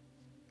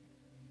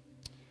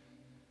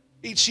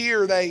 Each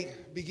year they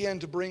begin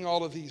to bring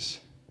all of these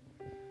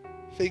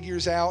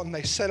figures out, and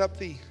they set up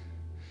the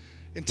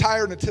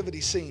entire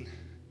nativity scene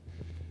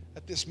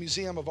at this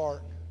museum of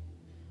art.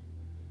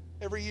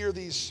 Every year,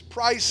 these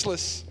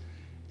priceless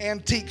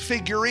antique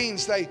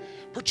figurines, they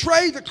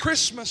portray the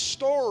Christmas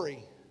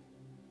story.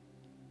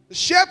 The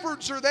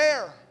shepherds are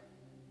there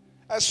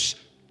as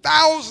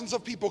thousands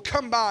of people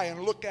come by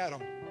and look at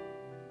them.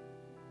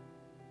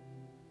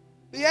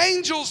 The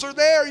angels are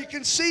there. You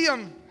can see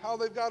them, how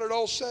they've got it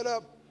all set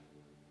up.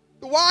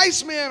 The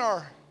wise men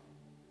are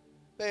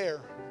there.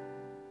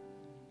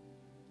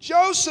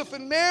 Joseph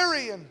and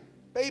Mary and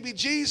baby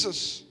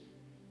Jesus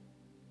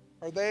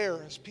are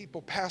there as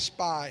people pass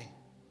by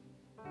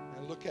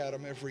and look at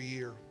them every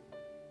year.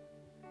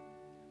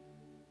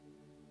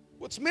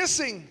 What's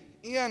missing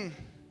in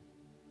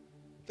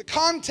the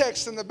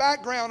context and the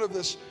background of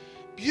this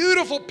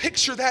beautiful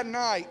picture that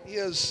night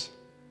is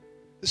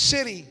the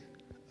city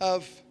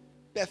of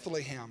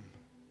Bethlehem.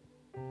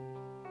 You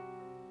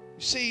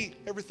see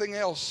everything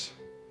else,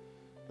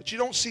 but you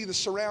don't see the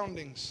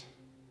surroundings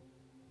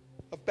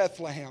of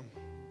Bethlehem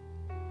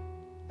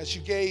as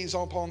you gaze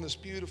upon this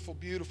beautiful,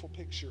 beautiful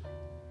picture.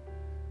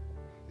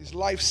 These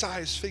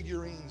life-size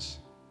figurines.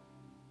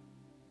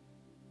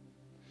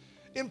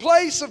 In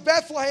place of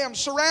Bethlehem,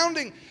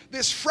 surrounding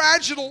this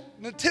fragile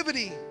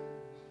nativity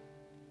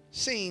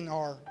scene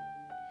are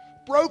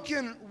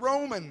broken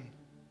Roman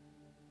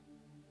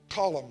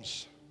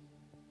columns.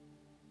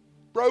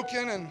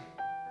 Broken and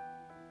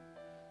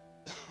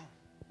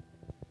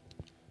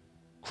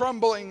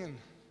crumbling and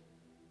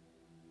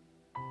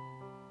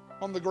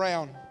on the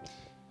ground.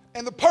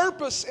 And the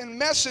purpose and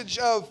message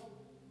of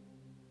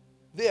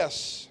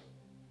this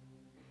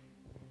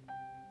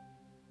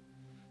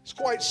is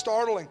quite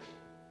startling.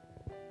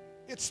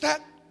 It's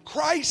that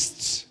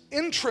Christ's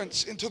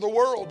entrance into the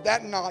world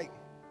that night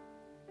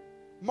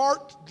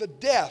marked the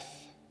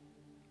death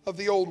of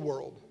the old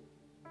world.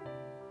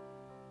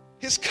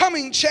 His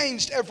coming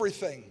changed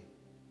everything.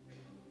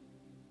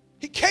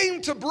 He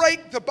came to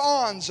break the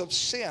bonds of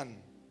sin.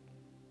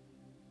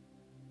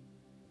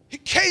 He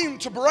came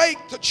to break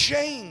the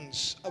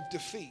chains of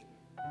defeat.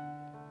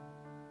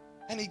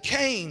 And He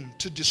came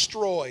to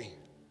destroy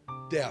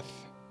death.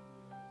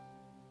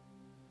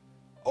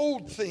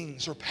 Old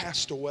things are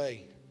passed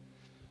away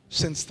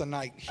since the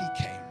night He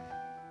came.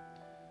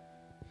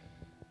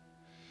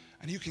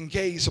 And you can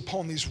gaze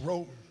upon these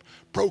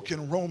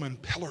broken Roman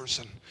pillars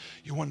and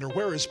you wonder,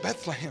 where is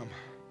Bethlehem?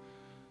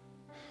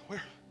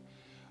 Where?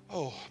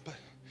 Oh, but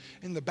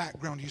in the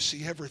background you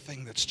see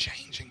everything that's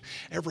changing,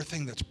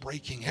 everything that's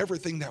breaking,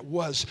 everything that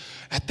was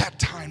at that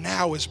time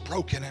now is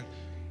broken. And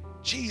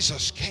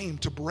Jesus came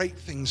to break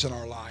things in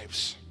our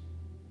lives.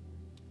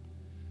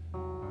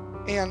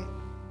 And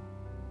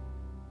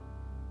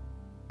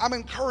I'm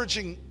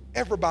encouraging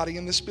everybody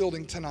in this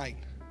building tonight,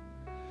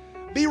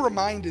 be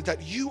reminded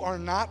that you are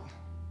not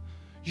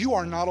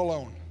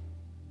alone.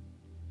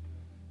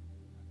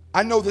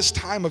 I know this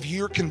time of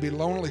year can be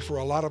lonely for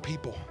a lot of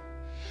people,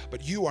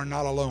 but you are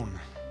not alone.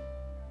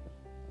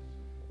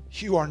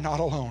 You are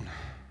not alone.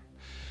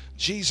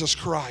 Jesus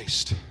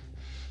Christ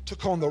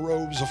took on the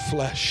robes of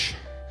flesh,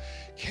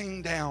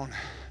 came down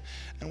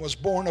and was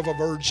born of a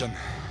virgin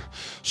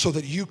so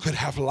that you could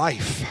have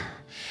life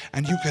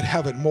and you could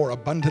have it more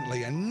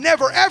abundantly and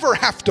never ever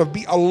have to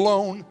be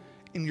alone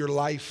in your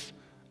life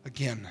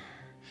again.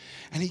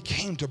 And He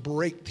came to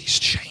break these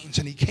chains,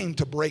 and He came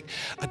to break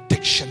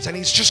addictions. And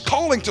He's just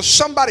calling to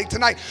somebody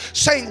tonight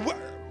saying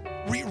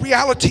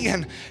reality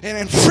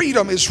and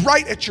freedom is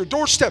right at your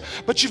doorstep.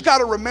 But you've got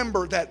to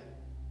remember that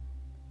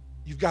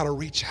you've got to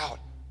reach out.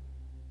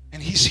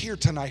 And He's here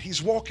tonight.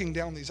 He's walking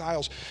down these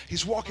aisles.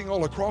 He's walking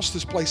all across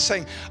this place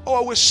saying, oh,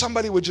 I wish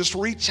somebody would just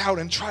reach out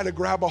and try to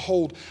grab a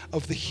hold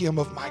of the hem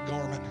of my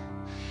garment.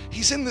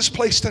 He's in this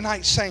place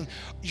tonight saying,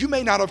 you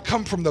may not have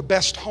come from the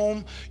best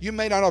home. You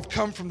may not have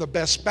come from the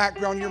best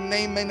background. Your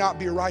name may not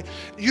be right.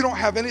 You don't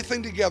have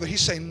anything together.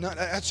 He's saying, no,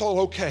 that's all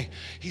okay.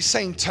 He's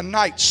saying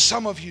tonight,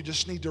 some of you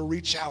just need to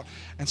reach out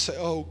and say,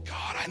 oh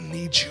God, I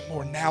need you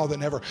more now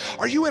than ever.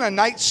 Are you in a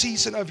night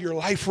season of your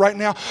life right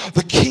now?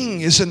 The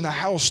King is in the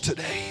house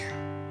today.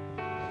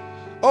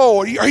 Oh,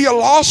 are you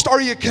lost?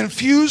 Are you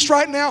confused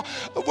right now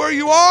of where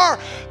you are?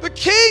 The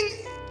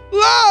King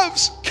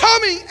loves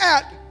coming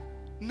at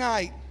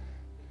night.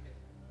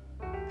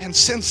 And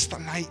since the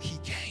night He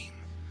came,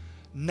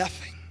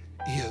 nothing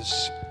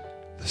is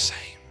the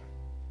same.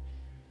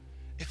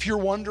 If you're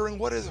wondering,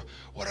 what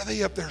are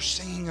they up there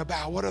singing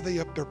about? What are they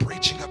up there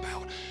preaching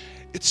about?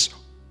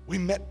 We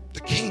met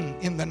the King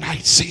in the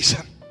night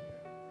season.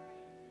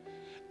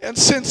 And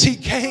since He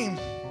came,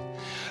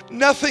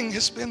 nothing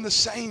has been the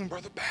same,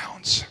 Brother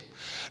Bounds.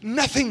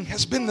 Nothing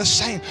has been the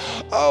same.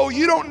 Oh,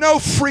 you don't know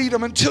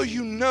freedom until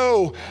you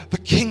know the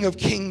King of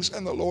Kings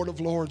and the Lord of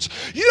Lords.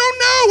 You don't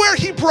know where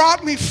He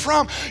brought me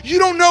from. You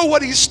don't know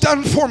what He's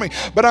done for me.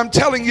 But I'm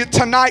telling you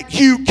tonight,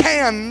 you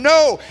can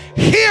know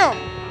Him.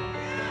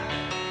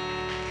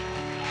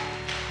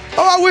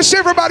 Oh, I wish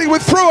everybody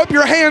would throw up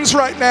your hands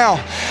right now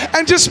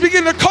and just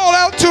begin to call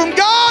out to Him,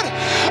 God,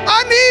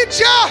 I need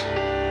You.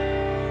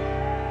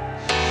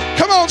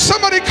 Come Come on,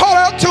 somebody call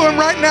out to him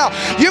right now.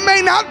 You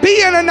may not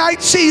be in a night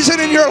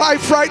season in your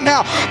life right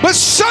now, but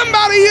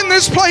somebody in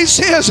this place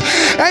is,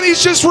 and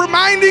he's just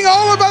reminding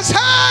all of us, hey,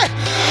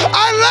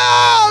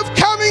 I love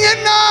coming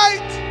at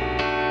night.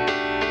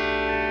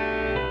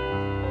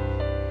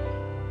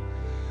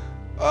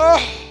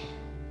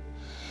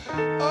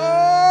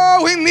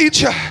 Oh, we need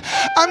you.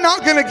 I'm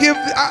not going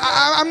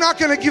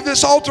to give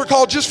this altar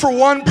call just for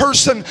one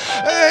person.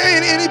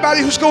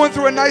 Anybody who's going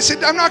through a nice.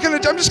 I'm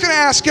just going to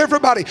ask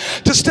everybody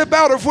to step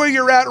out of where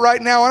you're at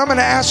right now, and I'm going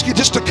to ask you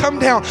just to come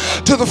down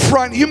to the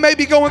front. You may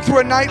be going through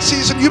a night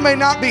season. You may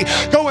not be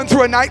going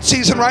through a night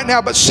season right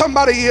now, but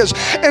somebody is,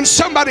 and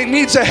somebody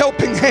needs a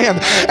helping hand,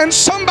 and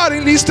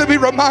somebody needs to be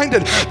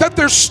reminded that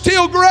there's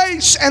still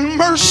grace and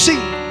mercy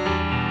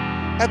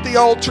at the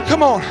altar.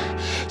 Come on.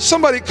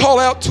 Somebody call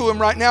out to him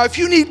right now. If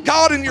you need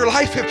God in your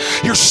life,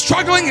 if you're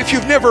struggling, if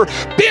you've never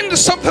been to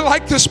something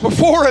like this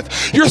before,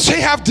 if you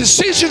have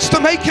decisions to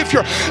make, if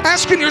you're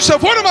asking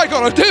yourself, what am I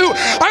going to do?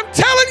 I'm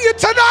telling you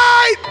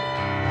tonight,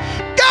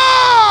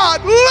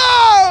 God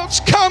loves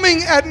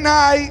coming at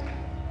night.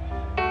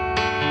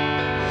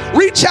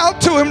 Reach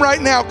out to him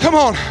right now. Come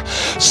on.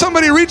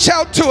 Somebody reach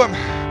out to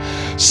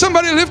him.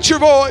 Somebody lift your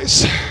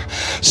voice.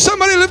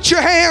 Somebody lift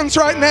your hands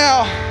right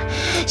now.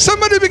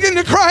 Somebody begin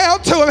to cry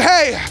out to him,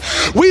 hey,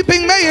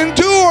 weeping may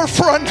endure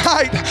for a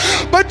night,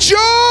 but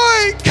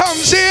joy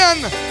comes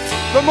in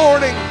the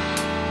morning.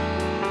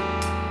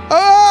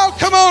 Oh,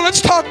 come on,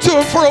 let's talk to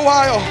him for a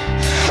while.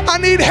 I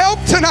need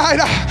help tonight.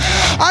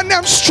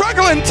 I'm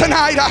struggling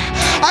tonight.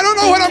 I don't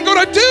know what I'm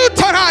going to do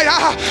tonight,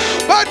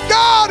 but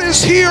God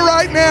is here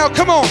right now.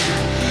 Come on,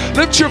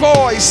 lift your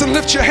voice and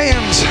lift your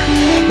hands.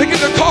 Begin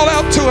to call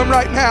out to him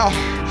right now.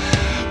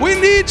 We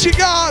need you,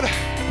 God.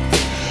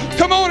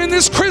 Come on, in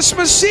this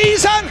Christmas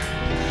season,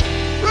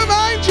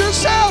 remind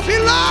yourself He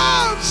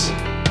loves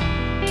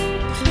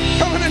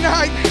coming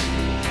tonight.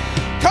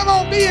 Come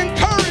on, be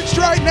encouraged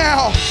right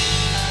now.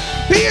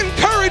 Be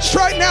encouraged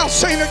right now,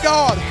 saint of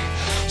God.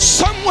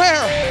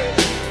 Somewhere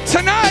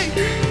tonight,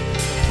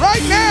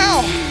 right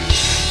now,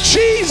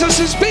 Jesus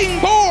is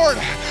being born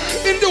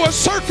into a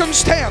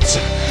circumstance.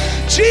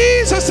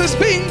 Jesus is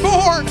being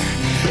born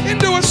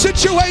into a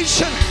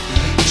situation.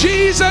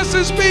 Jesus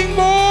is being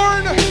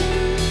born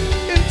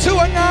into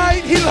a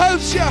night. He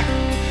loves you.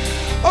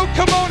 Oh,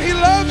 come on, He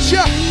loves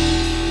you.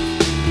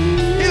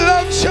 He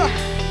loves you.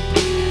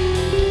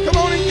 Come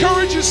on,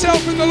 encourage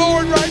yourself in the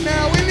Lord right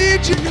now. We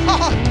need you,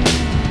 God.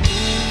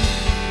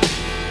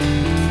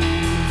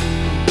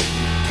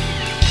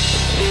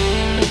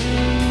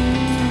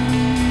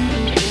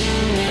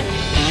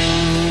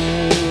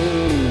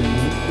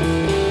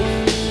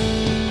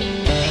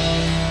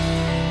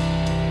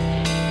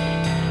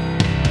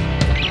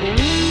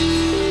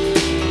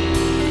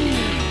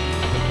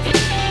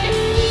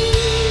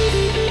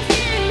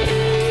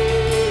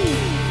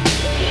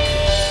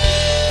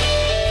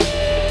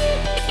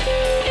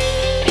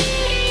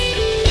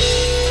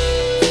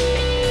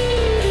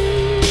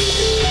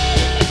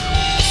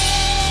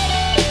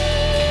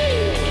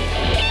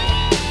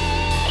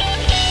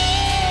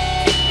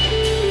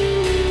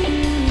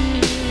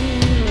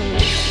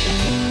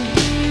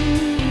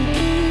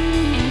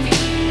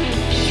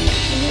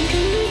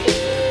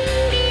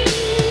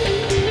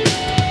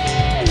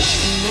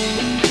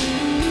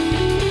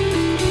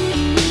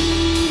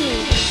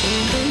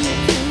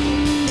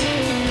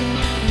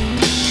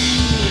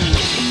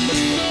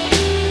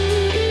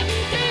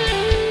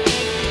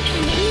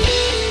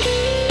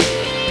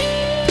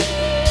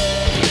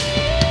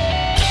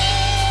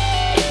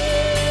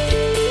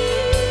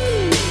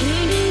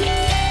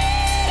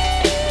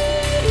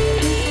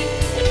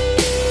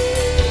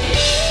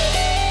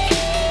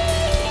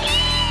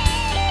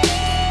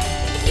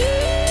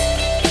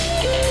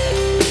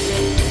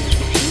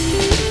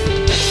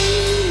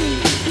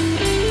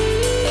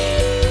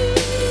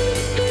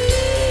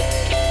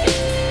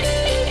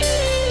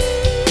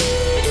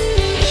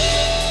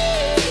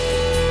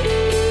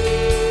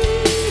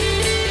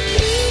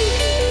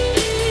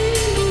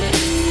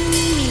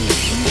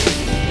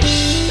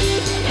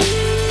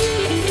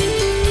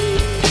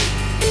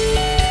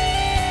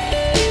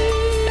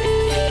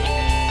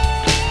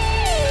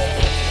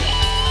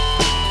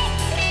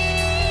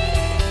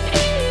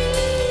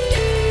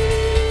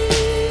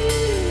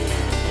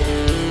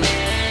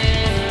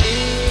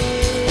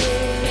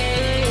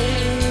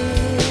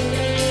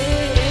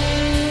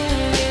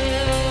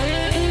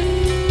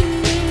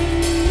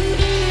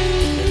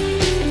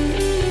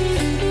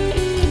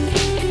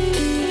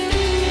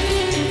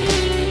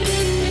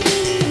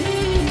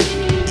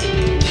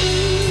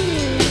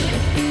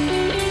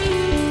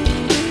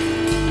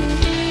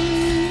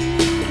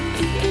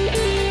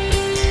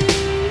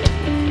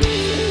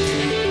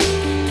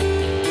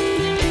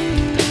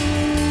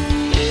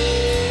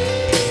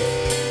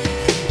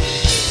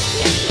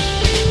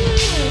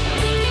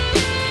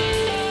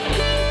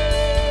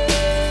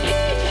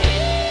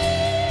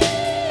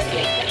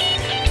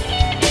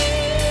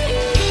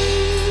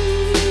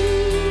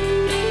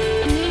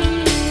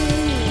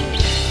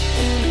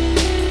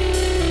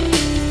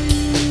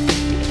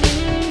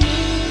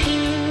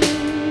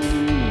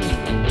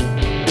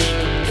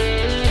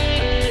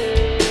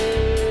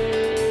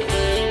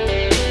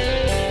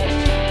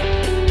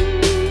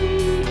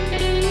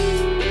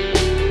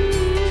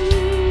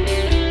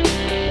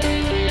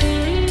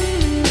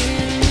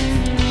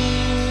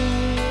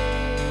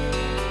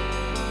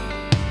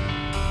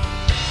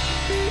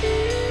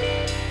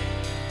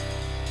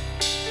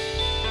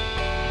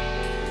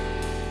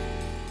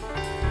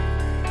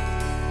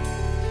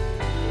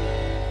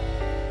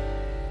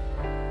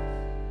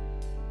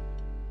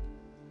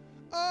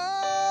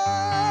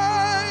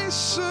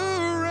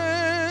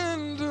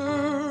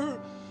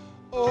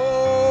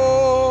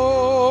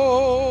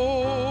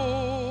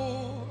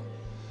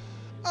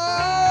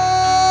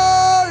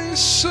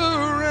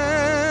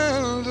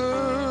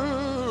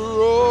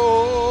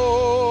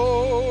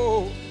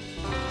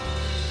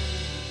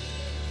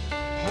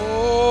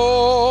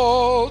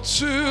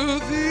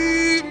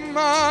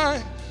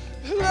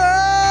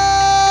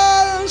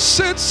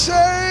 blessed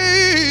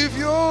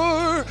Savior,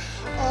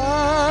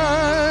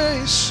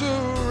 I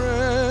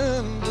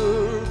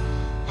surrender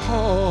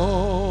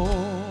all.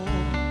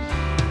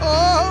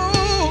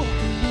 Oh,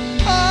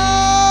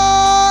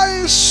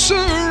 I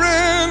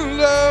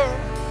surrender.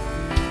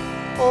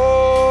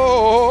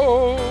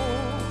 Oh,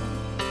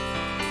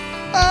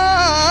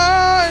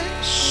 I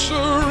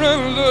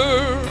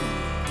surrender.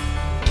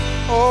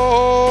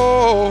 Oh,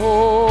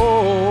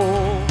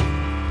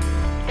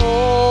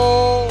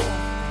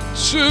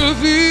 to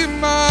thee,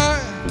 my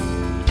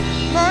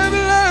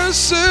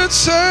blessed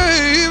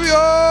Savior,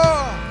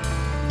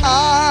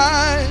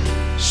 I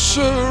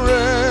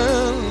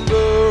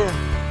surrender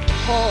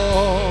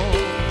all.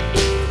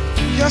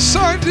 Yes,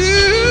 I do.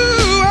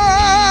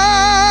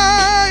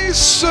 I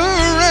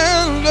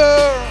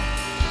surrender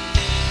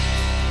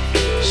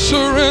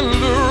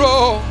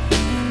all.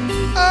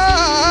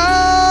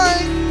 I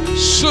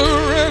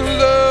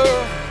surrender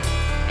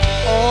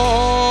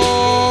all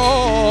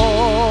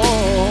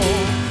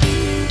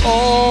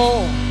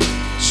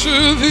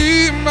to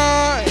thee,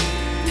 my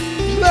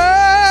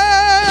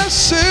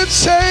blessed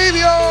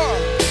Savior.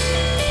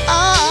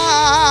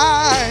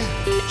 I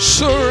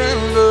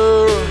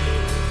surrender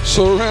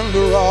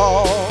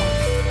all.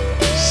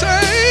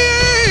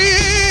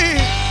 Say,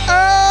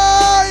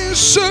 I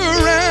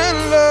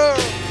surrender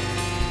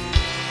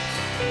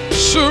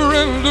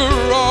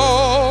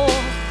all.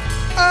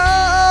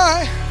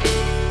 I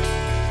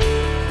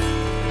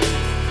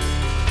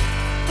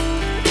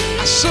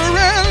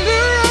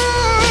surrender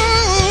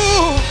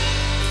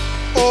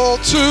all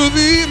to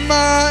thee,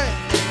 my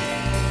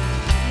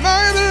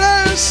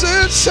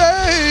blessed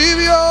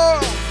Savior.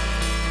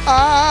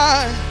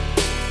 I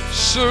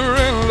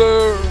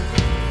surrender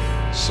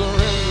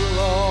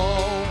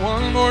all.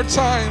 One more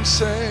time,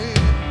 say,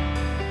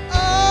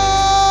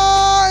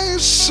 I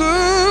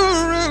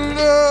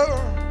surrender.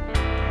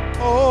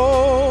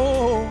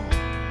 Oh,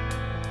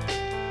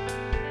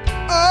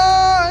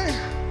 I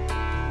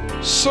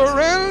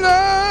surrender.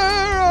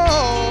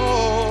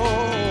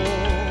 Oh,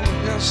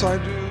 yes, I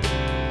do.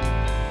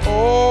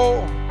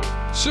 Oh,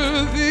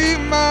 to thee,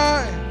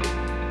 my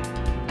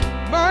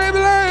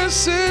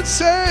blessed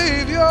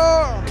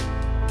Savior,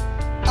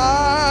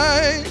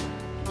 I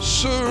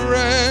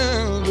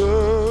surrender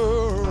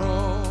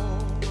all.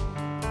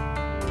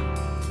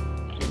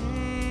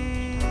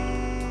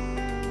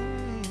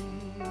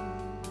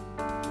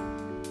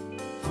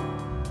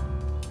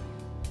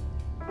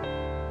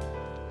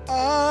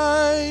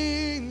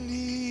 I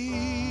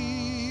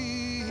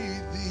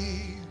need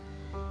thee.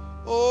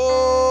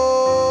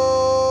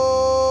 Oh,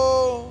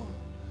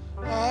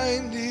 I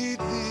need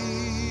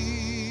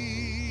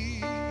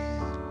thee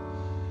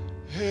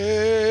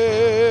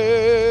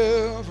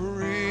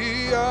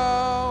every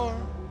hour.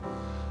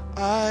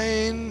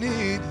 I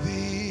need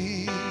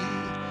thee.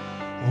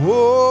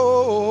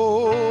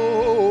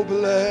 Oh,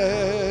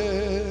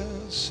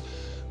 bless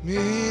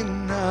me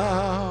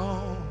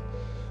now,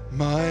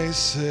 my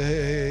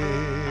Savior.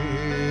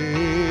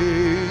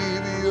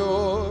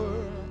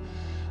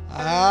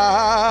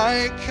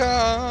 I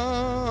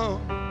come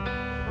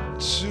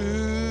to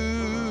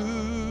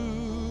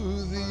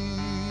thee.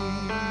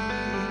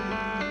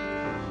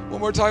 One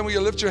more time, will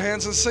you lift your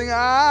hands and sing,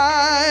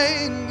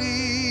 I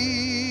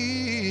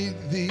need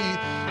thee.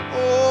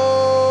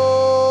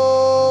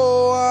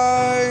 Oh,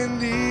 I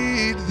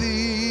need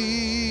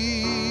thee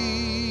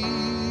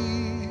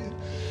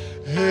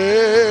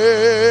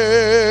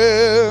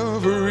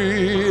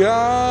every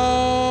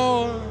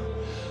hour.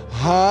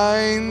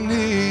 I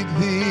need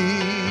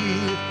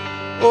thee.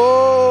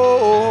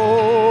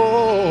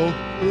 Oh,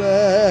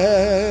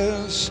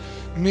 bless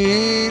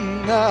me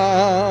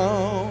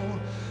now,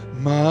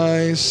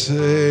 my Savior.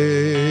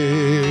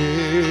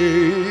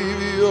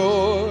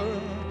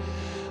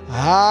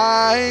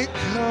 I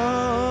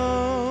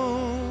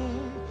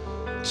come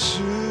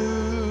to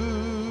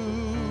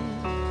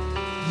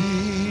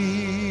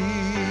thee.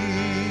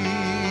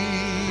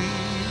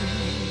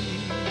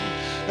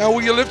 Now,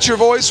 will you lift your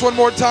voice one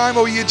more time,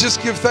 or will you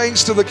just give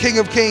thanks to the King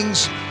of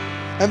Kings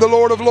and the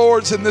Lord of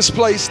Lords in this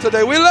place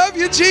today? We love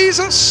you,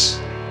 Jesus.